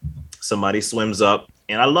 somebody swims up.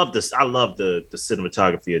 And I love this. I love the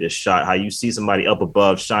cinematography of this shot. How you see somebody up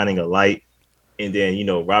above shining a light, and then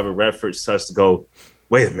Robert Redford starts to go,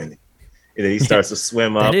 "Wait a minute," and then he starts to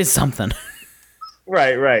swim up. That is something.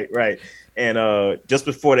 Right. And just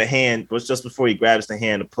before he grabs the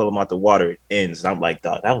hand to pull him out the water, it ends. And I'm like,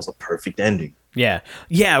 that was a perfect ending. Yeah.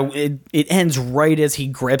 It ends right as he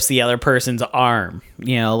grips the other person's arm.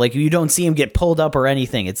 Like you don't see him get pulled up or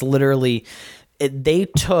anything. It's literally they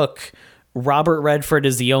took Robert Redford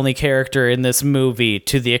is the only character in this movie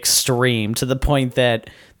to the extreme, to the point that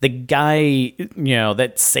the guy,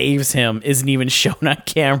 that saves him isn't even shown on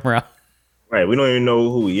camera. Right. We don't even know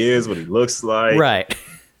who he is, what he looks like. Right.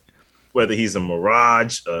 Whether he's a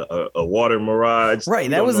mirage, a water mirage. Right.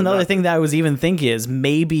 That was another thing that I was even thinking is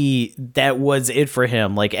maybe that was it for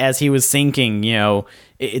him. Like as he was sinking,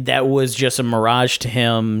 that was just a mirage to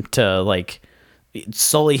him to like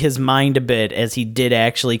sully his mind a bit as he did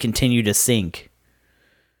actually continue to sink.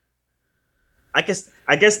 I guess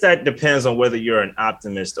that depends on whether you're an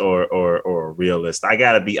optimist or a realist. I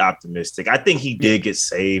gotta be optimistic. I think he did get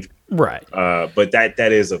saved, right? But that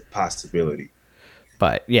is a possibility.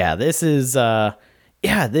 But yeah, this is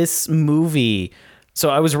this movie. So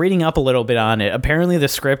I was reading up a little bit on it. Apparently, the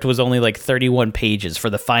script was only like 31 pages for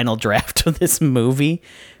the final draft of this movie.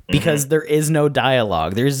 Because there is no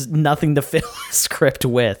dialogue. There's nothing to fill a script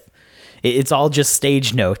with. It's all just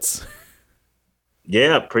stage notes.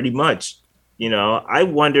 Yeah, pretty much. I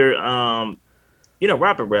wonder,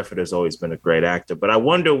 Robert Redford has always been a great actor, but I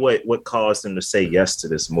wonder what caused him to say yes to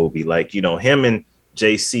this movie. Like, him and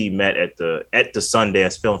JC met at the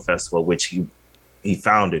Sundance Film Festival, which he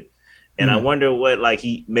founded. And I wonder what, like,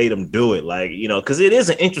 he made him do it. Like, because it is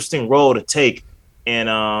an interesting role to take.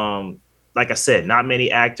 And, like I said, not many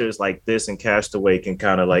actors like this and Castaway can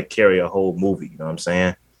kind of like carry a whole movie. You know what I'm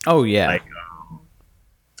saying? Oh, yeah. Like,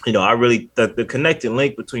 I really, the connecting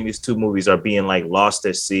link between these two movies are being like lost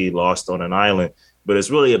at sea, lost on an island. But it's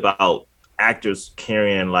really about actors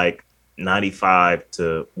carrying like 95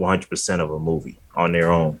 to 100% of a movie on their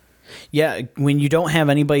own. Yeah. When you don't have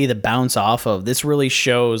anybody to bounce off of, this really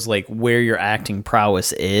shows like where your acting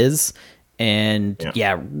prowess is. And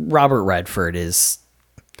Robert Redford is,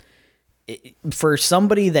 for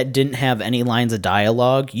somebody that didn't have any lines of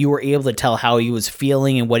dialogue, you were able to tell how he was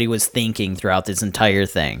feeling and what he was thinking throughout this entire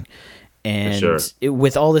thing. And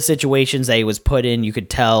with all the situations that he was put in, you could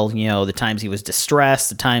tell, the times he was distressed,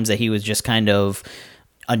 the times that he was just kind of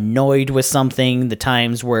annoyed with something, the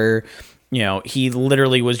times where, he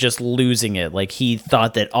literally was just losing it. Like he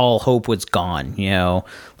thought that all hope was gone,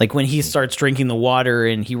 like when he starts drinking the water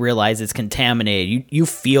and he realizes it's contaminated, you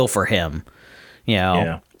feel for him,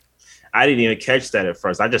 Yeah. I didn't even catch that at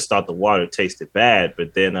first. I just thought the water tasted bad,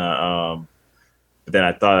 but then I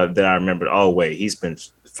remembered, oh wait, he's been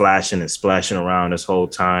flashing and splashing around this whole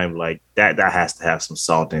time. Like that has to have some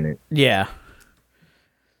salt in it. Yeah.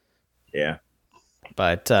 Yeah.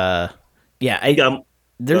 But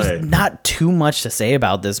there's not too much to say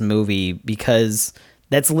about this movie because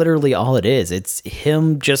that's literally all it is. It's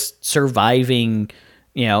him just surviving,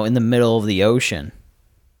 in the middle of the ocean.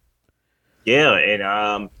 Yeah,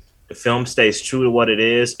 and the film stays true to what it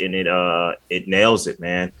is, and it nails it,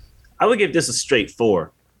 man. I would give this a straight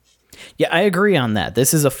 4. Yeah, I agree on that.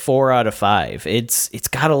 This is a 4 out of 5. It's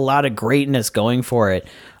got a lot of greatness going for it,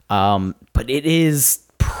 but it is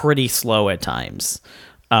pretty slow at times.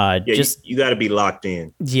 You got to be locked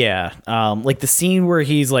in. Yeah, like the scene where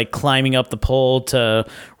he's like climbing up the pole to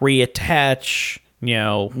reattach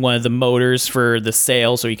one of the motors for the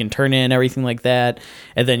sail so he can turn in and everything like that.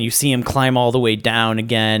 And then you see him climb all the way down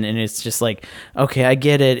again. And it's just like, okay, I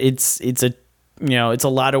get it. It's a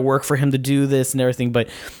lot of work for him to do this and everything. But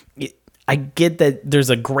I get that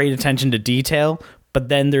there's a great attention to detail, but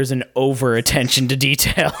then there's an over attention to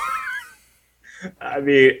detail. I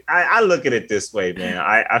mean, I look at it this way, man.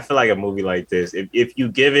 I feel like a movie like this, if you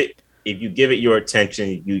give it your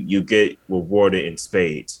attention, you get rewarded in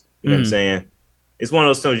spades. You know what I'm saying? It's one of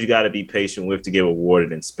those things you got to be patient with to get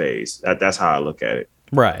rewarded in spades. That's how I look at it.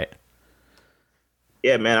 Right.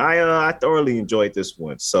 Yeah, man. I thoroughly enjoyed this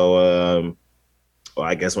one. So,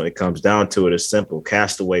 I guess when it comes down to it, it's simple.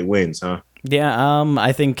 Castaway wins, huh? Yeah.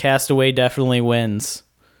 I think Castaway definitely wins.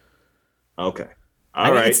 Okay.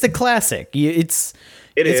 All right. It's the classic. It's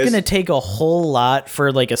It is. going to take a whole lot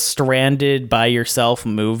for like a stranded by yourself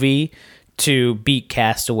movie to beat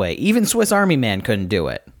Castaway. Even Swiss Army Man couldn't do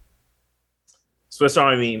it. Swiss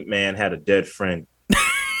Army Man had a dead friend.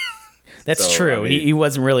 That's So, true. I mean- he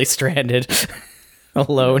wasn't really stranded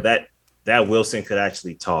alone. That Wilson could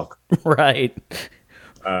actually talk. Right.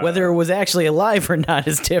 Whether it was actually alive or not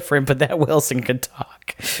is different, but that Wilson could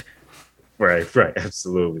talk. Right,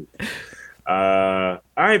 absolutely. All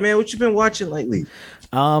right, man, what you been watching lately?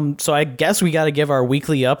 So I guess we got to give our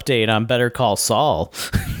weekly update on Better Call Saul.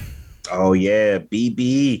 Oh yeah,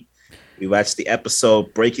 BB. We watched the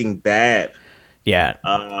episode Breaking Bad. Yeah.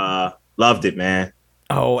 Loved it, man.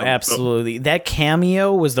 Oh, absolutely. That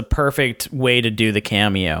cameo was the perfect way to do the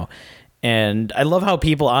cameo. And I love how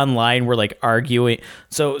people online were like arguing.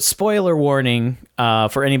 So, spoiler warning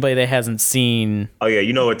for anybody that hasn't seen. Oh yeah,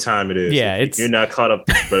 you know what time it is. Yeah, if you're not caught up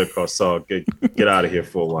with Better Call Saul, get out of here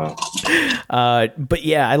for a while. But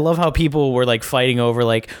yeah, I love how people were like fighting over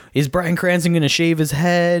like, is Bryan Cranston going to shave his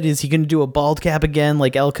head? Is he going to do a bald cap again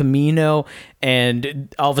like El Camino?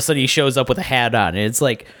 And all of a sudden he shows up with a hat on. And it's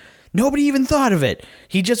like, nobody even thought of it.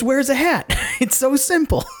 He just wears a hat. It's so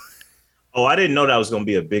simple. Oh, I didn't know that was going to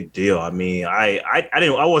be a big deal. I mean, I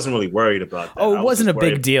wasn't really worried about that. Oh, it wasn't a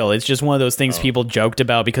big deal. It's just one of those things people joked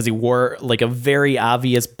about because he wore like a very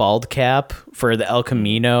obvious bald cap for the El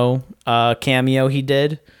Camino cameo he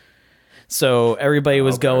did. So everybody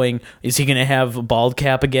was going, is he going to have a bald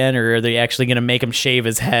cap again, or are they actually going to make him shave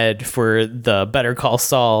his head for the Better Call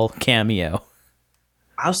Saul cameo?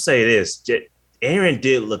 I'll say this. Aaron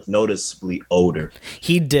did look noticeably older.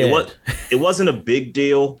 He did. It wasn't a big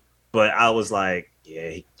deal, but I was like,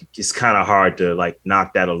 yeah, it's kind of hard to like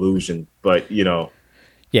knock that illusion. But, you know.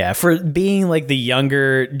 Yeah, for being like the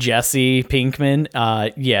younger Jesse Pinkman,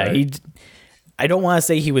 yeah, right. I don't want to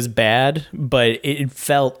say he was bad, but it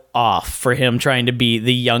felt off for him trying to be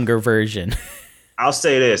the younger version. I'll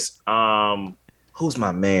say this. Who's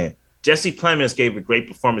my man? Jesse Plemons gave a great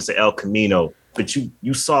performance at El Camino, but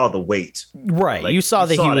you saw the weight. Right. Like, you saw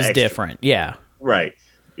that he was different. Yeah. Right.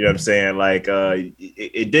 You know what I'm saying? Like,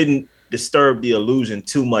 it didn't disturb the illusion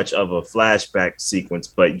too much of a flashback sequence,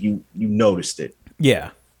 but you noticed it. Yeah.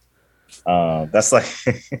 That's like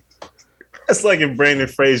that's like if Brendan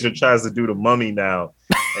Fraser tries to do the Mummy now,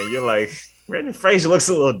 and you're like, Brendan Fraser looks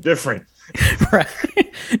a little different. Right.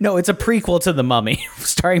 No, it's a prequel to The Mummy,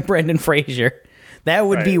 starring Brendan Fraser. That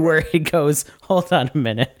would be where it goes. Hold on a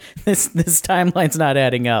minute. This timeline's not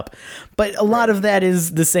adding up. But a lot of that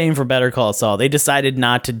is the same for Better Call Saul. They decided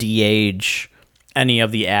not to de-age any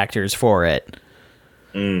of the actors for it.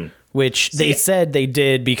 Which they said they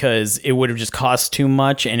did because it would have just cost too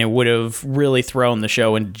much and it would have really thrown the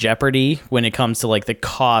show into jeopardy when it comes to like the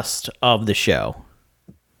cost of the show.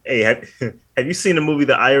 Hey, have you seen the movie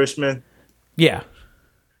The Irishman? Yeah.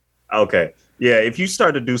 Okay. Yeah, if you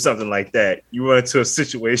start to do something like that, you run into a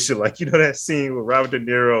situation like, you know, that scene where Robert De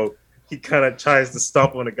Niro, he kind of tries to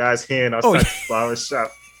stomp on a guy's hand outside the flower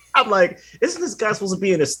shop. I'm like, isn't this guy supposed to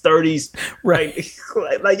be in his 30s? Right.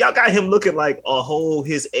 Like y'all got him looking like a whole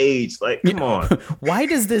his age. Like, come on. Why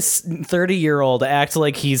does this 30-year-old act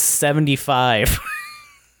like he's 75?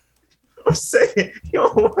 I'm saying you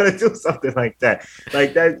don't want to do something like that.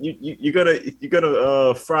 Like that, you're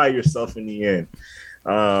gonna fry yourself in the end.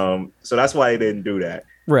 So that's why he didn't do that.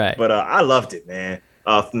 Right. But I loved it, man.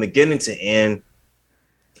 From beginning to end,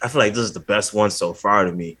 I feel like this is the best one so far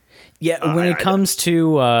to me. Yeah, when it comes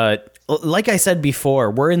to, like I said before,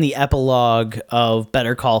 we're in the epilogue of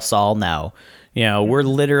Better Call Saul now. You know, we're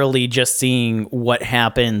literally just seeing what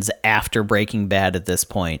happens after Breaking Bad at this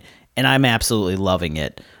point, and I'm absolutely loving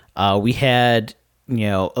it. We had, you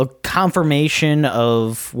know, a confirmation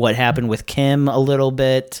of what happened with Kim a little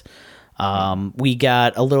bit. We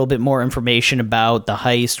got a little bit more information about the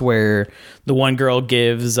heist where the one girl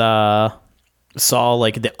gives Saul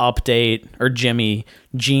like the update, or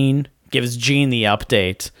Gene gives Gene the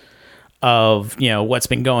update of, you know, what's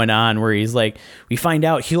been going on, where he's like, we find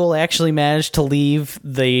out Huel actually managed to leave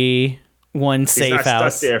the one safe house. He's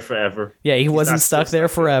not stuck there forever. Yeah, he wasn't stuck there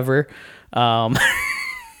forever. I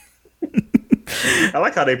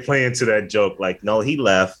like how they play into that joke. Like, no, he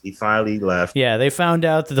left. He finally left. Yeah, they found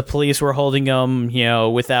out that the police were holding him, you know,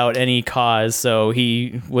 without any cause, so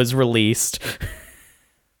he was released.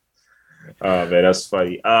 Oh man, that's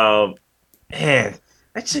funny. Man,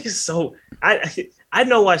 that chick is so. I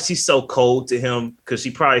know why she's so cold to him, because she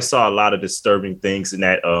probably saw a lot of disturbing things in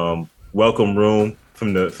that welcome room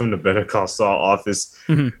from the Better Call Saul office.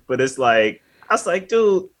 Mm-hmm. But it's like, I was like,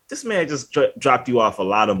 dude, this man just dropped you off a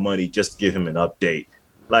lot of money just to give him an update.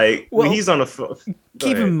 Like when Well, he's on the phone.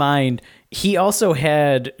 keep in mind, he also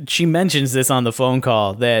had, she mentions this on the phone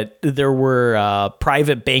call, that there were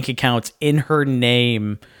private bank accounts in her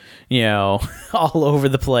name, all over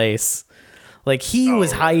the place. Like he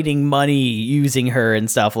was hiding money using her and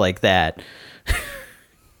stuff like that.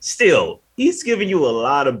 Still, he's giving you a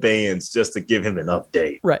lot of bands just to give him an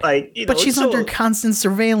update. Right. Like, but she's under constant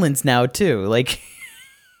surveillance now too. Like,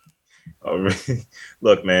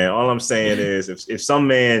 look, man, all I'm saying is if some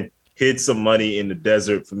man hid some money in the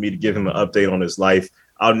desert for me to give him an update on his life,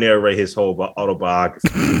 I'll narrate his whole autobiography.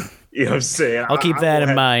 You know what I'm saying? I'll keep that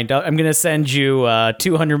in mind. I'm going to send you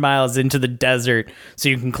 200 miles into the desert so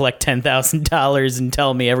you can collect $10,000 and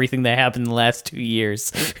tell me everything that happened in the last 2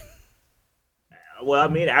 years. Well, I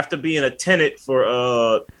mean, after being a tenant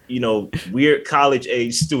for, weird college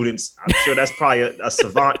age students, I'm sure that's probably a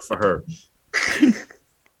savant for her.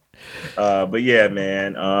 But yeah,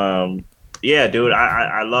 man. Yeah, dude,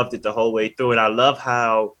 I loved it the whole way through. And I love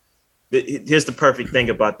how here's the perfect thing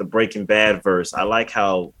about the Breaking Bad verse. I like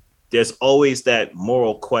how there's always that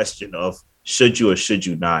moral question of should you or should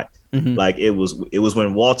you not? Mm-hmm. Like it was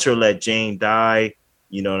when Walter let Jane die.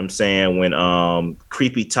 You know what I'm saying? When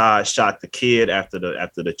Creepy Todd shot the kid after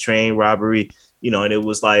the train robbery, and it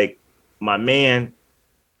was like my man,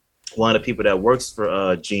 one of the people that works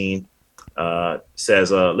for Gene,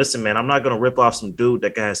 says, listen, man, I'm not going to rip off some dude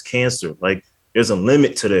that has cancer. Like there's a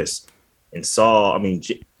limit to this. And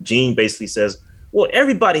Gene basically says, well,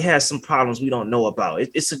 everybody has some problems we don't know about.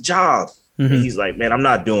 It's a job. Mm-hmm. And he's like, man, I'm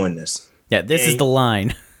not doing this. Yeah, this is the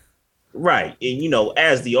line. Right. And,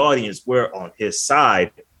 as the audience, we're on his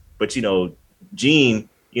side. But, Gene,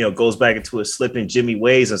 goes back into his slipping Jimmy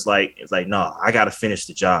ways. It's like, no, I got to finish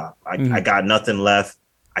the job. I got nothing left.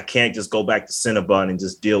 I can't just go back to Cinnabon and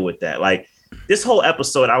just deal with that. Like this whole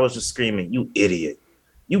episode, I was just screaming, you idiot.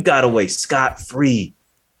 You got away scot-free.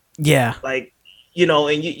 Yeah. Like,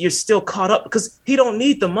 and you're still caught up because he don't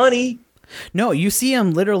need the money. No, you see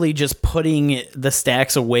him literally just putting the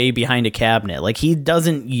stacks away behind a cabinet. Like he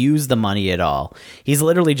doesn't use the money at all. He's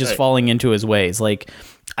literally just falling into his ways. Like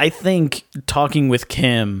I think talking with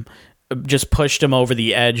Kim just pushed him over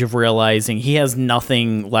the edge of realizing he has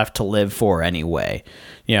nothing left to live for anyway.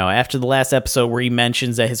 After the last episode where he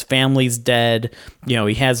mentions that his family's dead,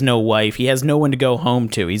 he has no wife, he has no one to go home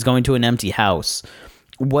to. He's going to an empty house.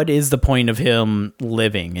 What is the point of him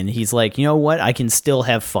living? And he's like, you know what? I can still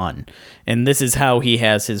have fun. And this is how he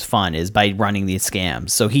has his fun, is by running these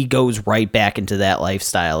scams. So he goes right back into that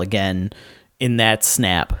lifestyle again in that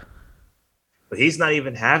snap. But he's not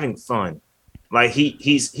even having fun. Like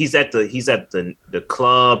he's at the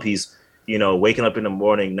club. He's, waking up in the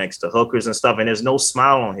morning next to hookers and stuff. And there's no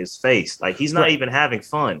smile on his face. Like he's not even having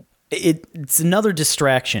fun. It's another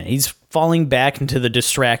distraction. He's falling back into the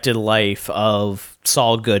distracted life of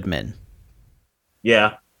Saul Goodman.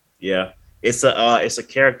 Yeah. It's a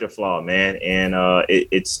character flaw, man, and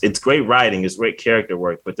it's great writing, it's great character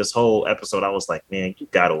work. But this whole episode, I was like, man, you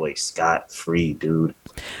got away scot-free, dude.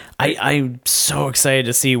 I'm so excited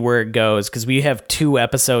to see where it goes because we have 2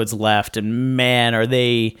 episodes left, and man,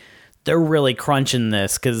 they're really crunching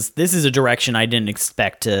this because this is a direction I didn't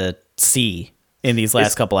expect to see in these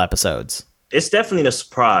last couple episodes. It's definitely a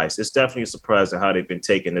surprise. It's definitely a surprise at how they've been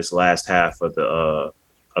taking this last half of the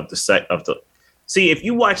See, if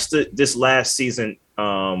you watch this last season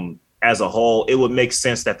as a whole, it would make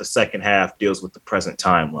sense that the second half deals with the present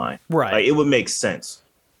timeline. Right. Like, it would make sense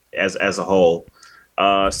as a whole.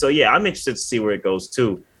 So yeah, I'm interested to see where it goes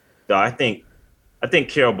too. Though I think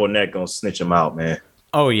Carol Burnett gonna snitch him out, man.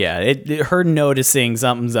 Oh yeah, her noticing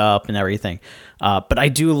something's up and everything. But I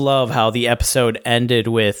do love how the episode ended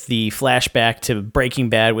with the flashback to Breaking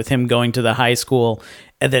Bad with him going to the high school,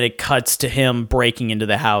 and then it cuts to him breaking into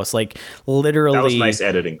the house. Like literally, that was nice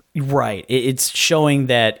editing. Right, it's showing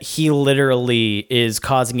that he literally is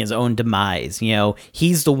causing his own demise.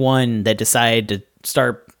 He's the one that decided to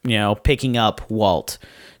start, picking up Walt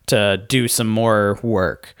to do some more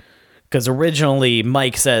work. Because originally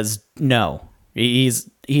Mike says no. He's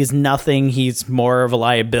nothing. He's more of a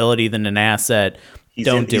liability than an asset. He's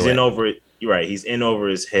in over it. You're right. He's in over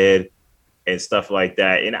his head and stuff like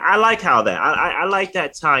that. And I like how that. I like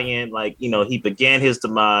that tie-in. Like, he began his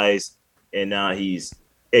demise, and now he's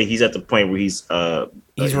at the point where he's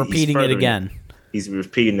repeating it again. He's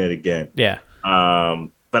repeating it again. Yeah.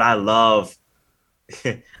 But I love.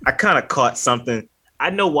 I kind of caught something.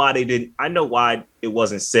 I know why it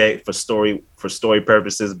wasn't said for story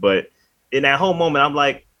purposes, but in that whole moment, I'm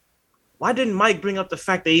like, why didn't Mike bring up the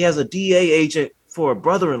fact that he has a DA agent for a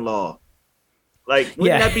brother-in-law? Like,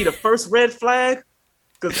 wouldn't that be the first red flag?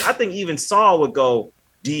 Because I think even Saul would go,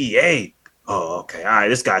 DA? oh, okay, all right,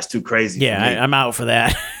 this guy's too crazy. Yeah, for me. I'm out for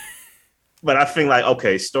that. But I think like,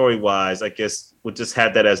 okay, story wise, I guess we'll just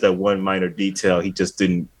have that as that one minor detail he just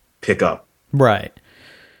didn't pick up. Right.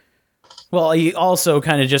 Well, he also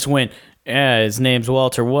kind of just went, yeah, his name's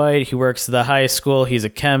Walter White. He works at the high school. He's a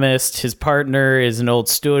chemist. His partner is an old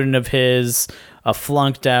student of his, a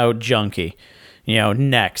flunked out junkie.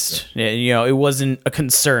 Next. It wasn't a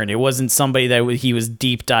concern. It wasn't somebody that he was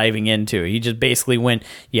deep diving into. He just basically went,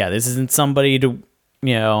 yeah, this isn't somebody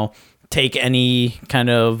to, take any kind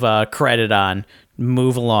of credit on.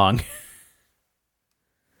 Move along.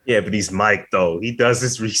 Yeah, but he's Mike, though. He does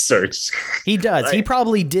his research. He does. Right. He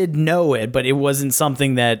probably did know it, but it wasn't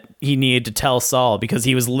something that he needed to tell Saul because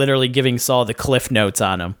he was literally giving Saul the cliff notes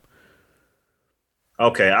on him.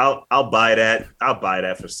 Okay, I'll buy that. I'll buy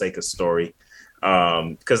that for sake of story.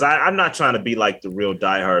 Because I'm not trying to be like the real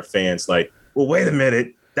diehard fans. Like, well, wait a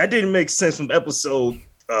minute. That didn't make sense from episode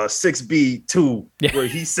 6B2 where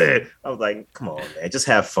he said, I was like, come on, man, just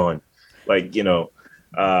have fun. Like, so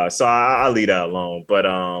I'll leave that alone. But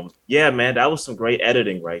yeah, man, that was some great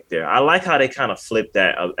editing right there. I like how they kind of flipped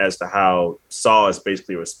that as to how Saul is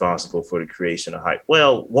basically responsible for the creation of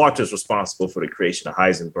Well, Walter's responsible for the creation of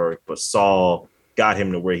Heisenberg, but Saul got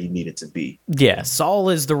him to where he needed to be. Yeah, Saul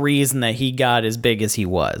is the reason that he got as big as he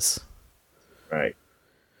was. Right.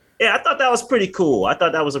 Yeah, I thought that was pretty cool. I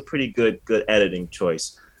thought that was a pretty good editing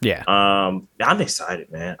choice. Yeah. I'm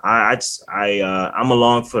excited, man. I'm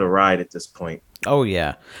along for the ride at this point. Oh,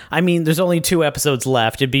 yeah. I mean, there's only 2 episodes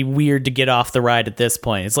left. It'd be weird to get off the ride at this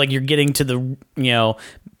point. It's like you're getting to the,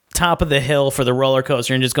 top of the hill for the roller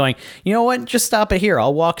coaster and just going, you know what? Just stop it here.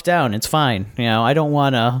 I'll walk down. It's fine. I don't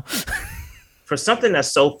want to. For something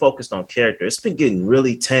that's so focused on character, it's been getting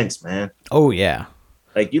really tense, man. Oh, yeah.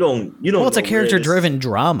 Like, you don't. Well, it's a character-driven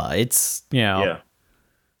drama. It's, Yeah.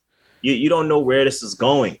 You don't know where this is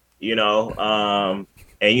going, and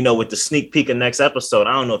with the sneak peek of next episode,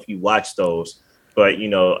 I don't know if you watched those, but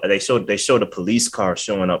they showed a police car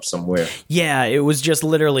showing up somewhere. Yeah, it was just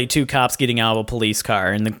literally 2 cops getting out of a police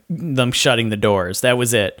car and them shutting the doors. That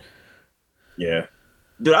was it. Yeah,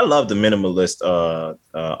 dude, I love the minimalist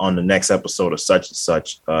on the next episode of such and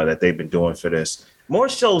such that they've been doing for this. More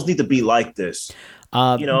shows need to be like this.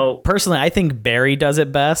 Personally, I think Barry does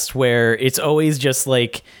it best, where it's always just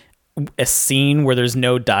like a scene where there's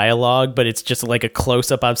no dialogue, but it's just like a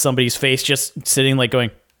close-up of somebody's face just sitting like going,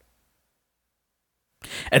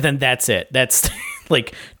 and then that's it. That's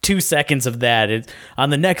like 2 seconds of that. It's on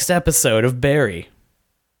the next episode of Barry.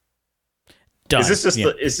 Done. Is this just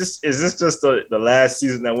the last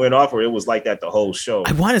season that went off, or it was like that the whole show?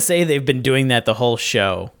 I want to say they've been doing that the whole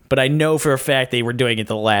show, but I know for a fact they were doing it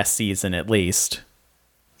the last season at least.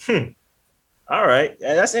 All right,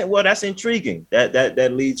 that's it. Well, that's intriguing.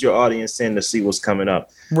 That leads your audience in to see what's coming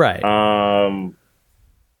up. Right.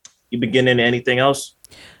 You begin into anything else?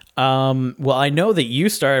 Well, I know that you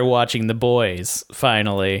started watching The Boys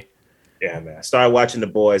finally. Yeah, man. I started watching The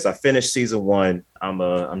Boys. I finished season 1.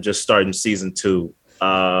 I'm just starting season 2.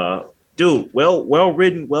 Dude, well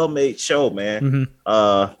written, well made show, man.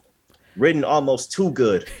 Mm-hmm. Written almost too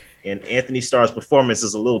good, and Anthony Starr's performance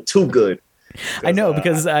is a little too good. I know,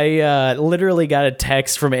 because I literally got a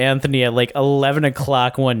text from Anthony at like 11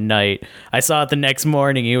 o'clock one night. I saw it the next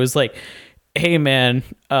morning. He was like, hey, man,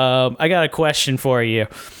 I got a question for you.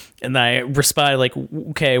 And I responded like,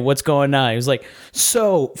 okay, what's going on? He was like,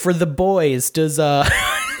 so for The Boys, does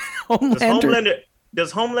Homelander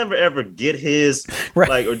ever get his, right?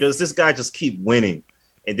 Like, or does this guy just keep winning?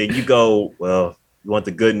 And then you go, well, you want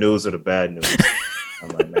the good news or the bad news? I'm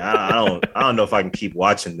like, man, I don't know if I can keep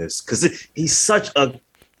watching this, because he's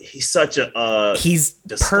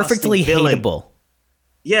perfectly villain. hateable.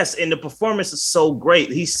 Yes, and the performance is so great.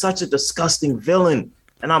 He's such a disgusting villain,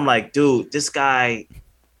 and I'm like, dude, this guy.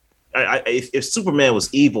 If Superman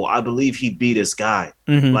was evil, I believe he'd be this guy.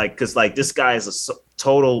 Mm-hmm. Like, because like this guy is a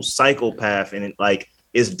total psychopath, and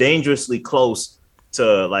is dangerously close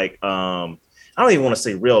to like I don't even want to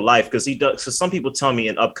say real life, because he does. So some people tell me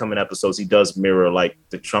in upcoming episodes he does mirror like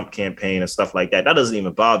the Trump campaign and stuff like that. That doesn't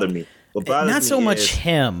even bother me. What bothers Not so me much is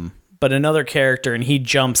him, but another character, and he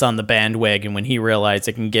jumps on the bandwagon when he realizes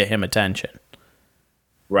it can get him attention.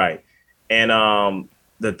 Right. And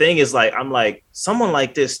the thing is, like, I'm like, someone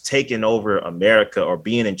like this taking over America or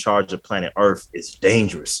being in charge of planet Earth is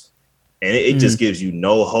dangerous. And it just gives you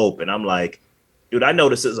no hope. And I'm like, dude, I know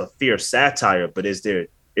this is a fierce satire, but is there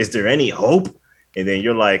any hope? And then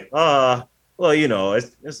you're like, well, you know,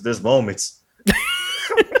 there's moments.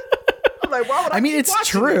 I'm like, why would I mean, it's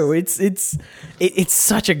true. This? It's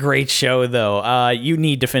such a great show, though. You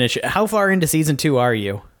need to finish it. How far into season 2 are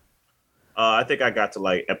you? I think I got to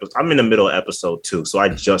like episode. I'm in the middle of episode 2, so I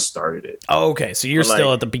just started it. Oh, okay, so you're But, still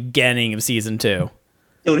like, at the beginning of season 2.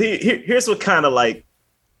 dude, here's what kind of like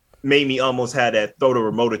made me almost had that throw the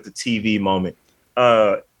remote at the TV moment.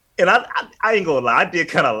 And I ain't gonna lie, I did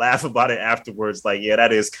kind of laugh about it afterwards. Like, yeah,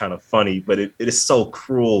 that is kind of funny, but it is so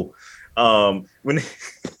cruel. When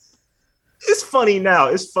it's funny now,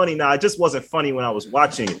 It just wasn't funny when I was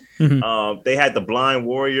watching it. Mm-hmm. They had the blind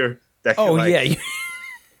warrior that could, Yeah.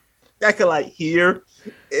 that could like hear,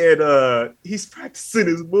 and he's practicing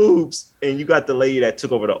his moves. And you got the lady that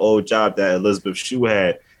took over the old job that Elizabeth Shue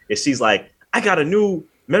had, and she's like, I got a new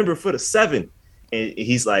member for the 7. And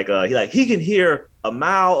he's like, he can hear a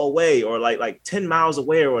mile away or like 10 miles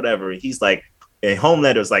away or whatever. And he's like, and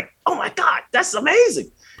Homelander's like, oh my God, that's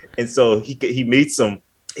amazing. And so he meets him.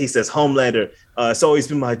 He says, Homelander, it's always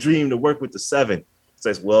been my dream to work with the 7. He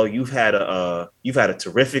says, well, you've had a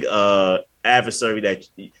terrific adversary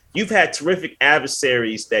you've had terrific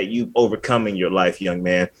adversaries that you've overcome in your life, young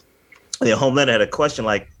man. And then Homelander had a question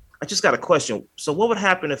like, I just got a question. So what would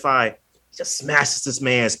happen if I just smashes this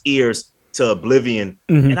man's ears to oblivion?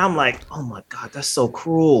 Mm-hmm. And I'm like, oh my God, that's so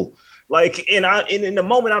cruel. Like, and in the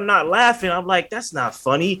moment I'm not laughing. I'm like, that's not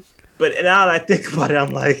funny. But now that I think about it,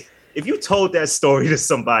 I'm like, if you told that story to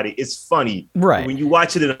somebody, it's funny. Right. When you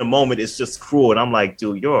watch it in a moment, it's just cruel. And I'm like,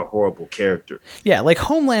 dude, you're a horrible character. Yeah, like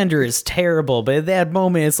Homelander is terrible, but at that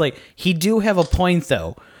moment, it's like, he do have a point,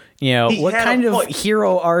 though. You know, what kind of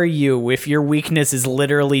hero are you if your weakness is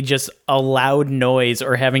literally just a loud noise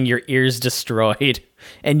or having your ears destroyed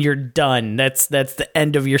and you're done? That's the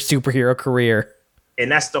end of your superhero career.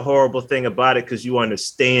 And that's the horrible thing about it, because you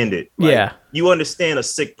understand it. Like, yeah. You understand a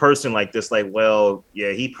sick person like this, like, well,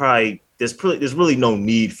 yeah, there's really no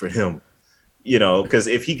need for him, you know, because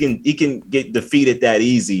if he can get defeated that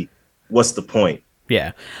easy, what's the point?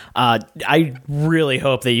 Yeah. I really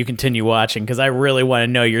hope that you continue watching, because I really want to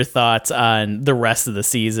know your thoughts on the rest of the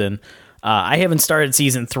season. I haven't started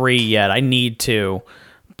season 3 yet. I need to.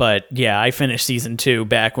 But yeah, I finished season 2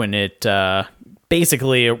 back when it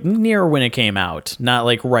basically near when it came out, not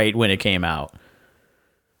like right when it came out.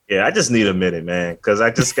 Yeah, I just need a minute, man, because I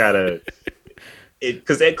just gotta.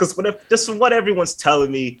 Because just from what everyone's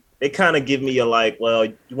telling me, they kind of give me a like, well,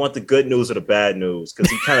 you want the good news or the bad news?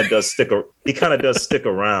 Because he kind of does stick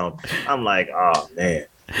around. I'm like, oh man,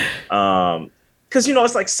 because you know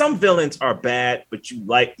it's like some villains are bad, but you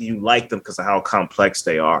like them because of how complex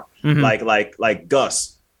they are. Mm-hmm. Like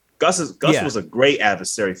Gus. Gus was a great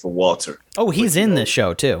adversary for Walter. Oh, he's in this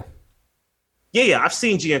show too. Yeah, I've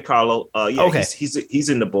seen Giancarlo. Yeah, okay. He's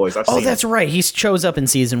in The Boys. That's right. He shows up in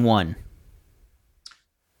season 1.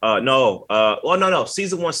 No.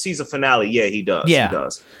 Season 1, season finale. Yeah, he does. Yeah. He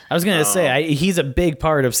does. I was gonna say he's a big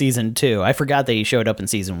part of season 2. I forgot that he showed up in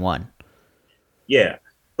season 1. Yeah,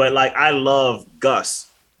 but like I love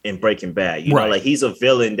Gus in Breaking Bad. You know, like he's a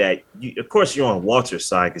villain that of course you're on Walter's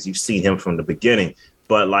side because you've seen him from the beginning.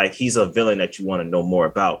 But like he's a villain that you want to know more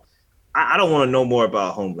about. I don't want to know more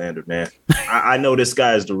about Homelander, man. I know this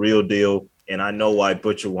guy is the real deal, and I know why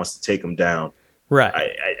Butcher wants to take him down.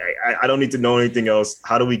 Right. I don't need to know anything else.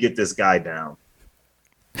 How do we get this guy down?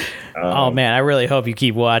 Oh man, I really hope you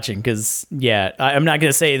keep watching, because yeah, I'm not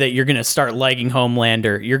gonna say that you're gonna start liking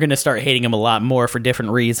Homelander. You're gonna start hating him a lot more for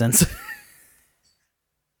different reasons.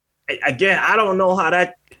 Again, I don't know how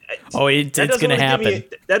that. It's gonna happen.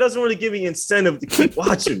 That doesn't really give me incentive to keep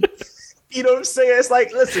watching. You know what I'm saying? It's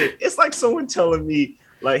like, listen, it's like someone telling me,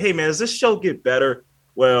 like, hey man, does this show get better?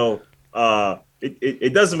 Well,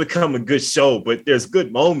 it doesn't become a good show, but there's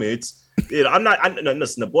good moments. You know,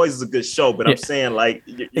 listen, The Boys is a good show, but I'm saying like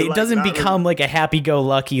it doesn't become like a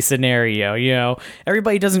happy-go-lucky scenario. You know,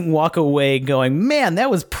 everybody doesn't walk away going, "Man, that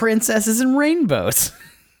was princesses and rainbows."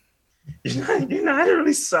 You're not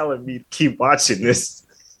really selling me to keep watching this,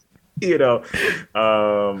 you know.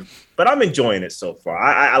 But I'm enjoying it so far.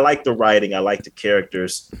 I like the writing. I like the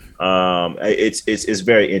characters. It's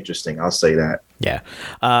very interesting. I'll say that. Yeah,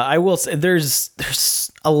 I will say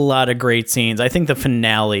there's a lot of great scenes. I think the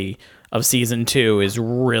finale of season 2 is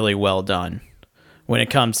really well done when it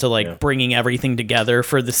comes to like bringing everything together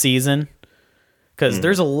for the season. Because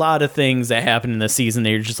there's a lot of things that happen in the season that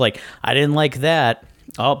you're just like, I didn't like that.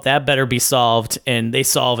 Oh, that better be solved. And they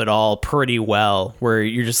solve it all pretty well, where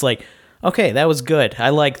you're just like, okay, that was good. I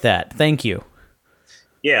like that. Thank you.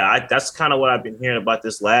 Yeah, that's kind of what I've been hearing about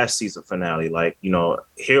this last season finale. Like, you know,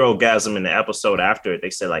 Hero-gasm in the episode after it, they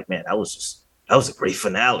said like, man, that was a great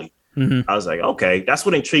finale. Mm-hmm. I was like, okay, that's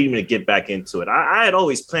what intrigued me to get back into it. I had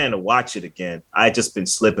always planned to watch it again. I had just been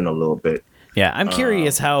slipping a little bit. Yeah, I'm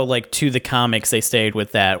curious how like to the comics they stayed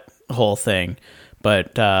with that whole thing.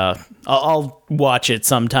 but I'll watch it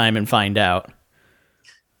sometime and find out.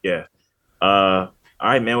 Yeah. All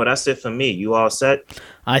right, man. Well, that's it for me. You all set?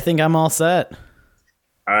 I think I'm all set.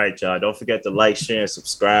 All right, y'all. Don't forget to like, share, and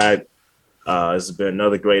subscribe. This has been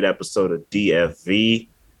another great episode of DFV,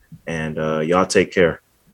 and y'all take care.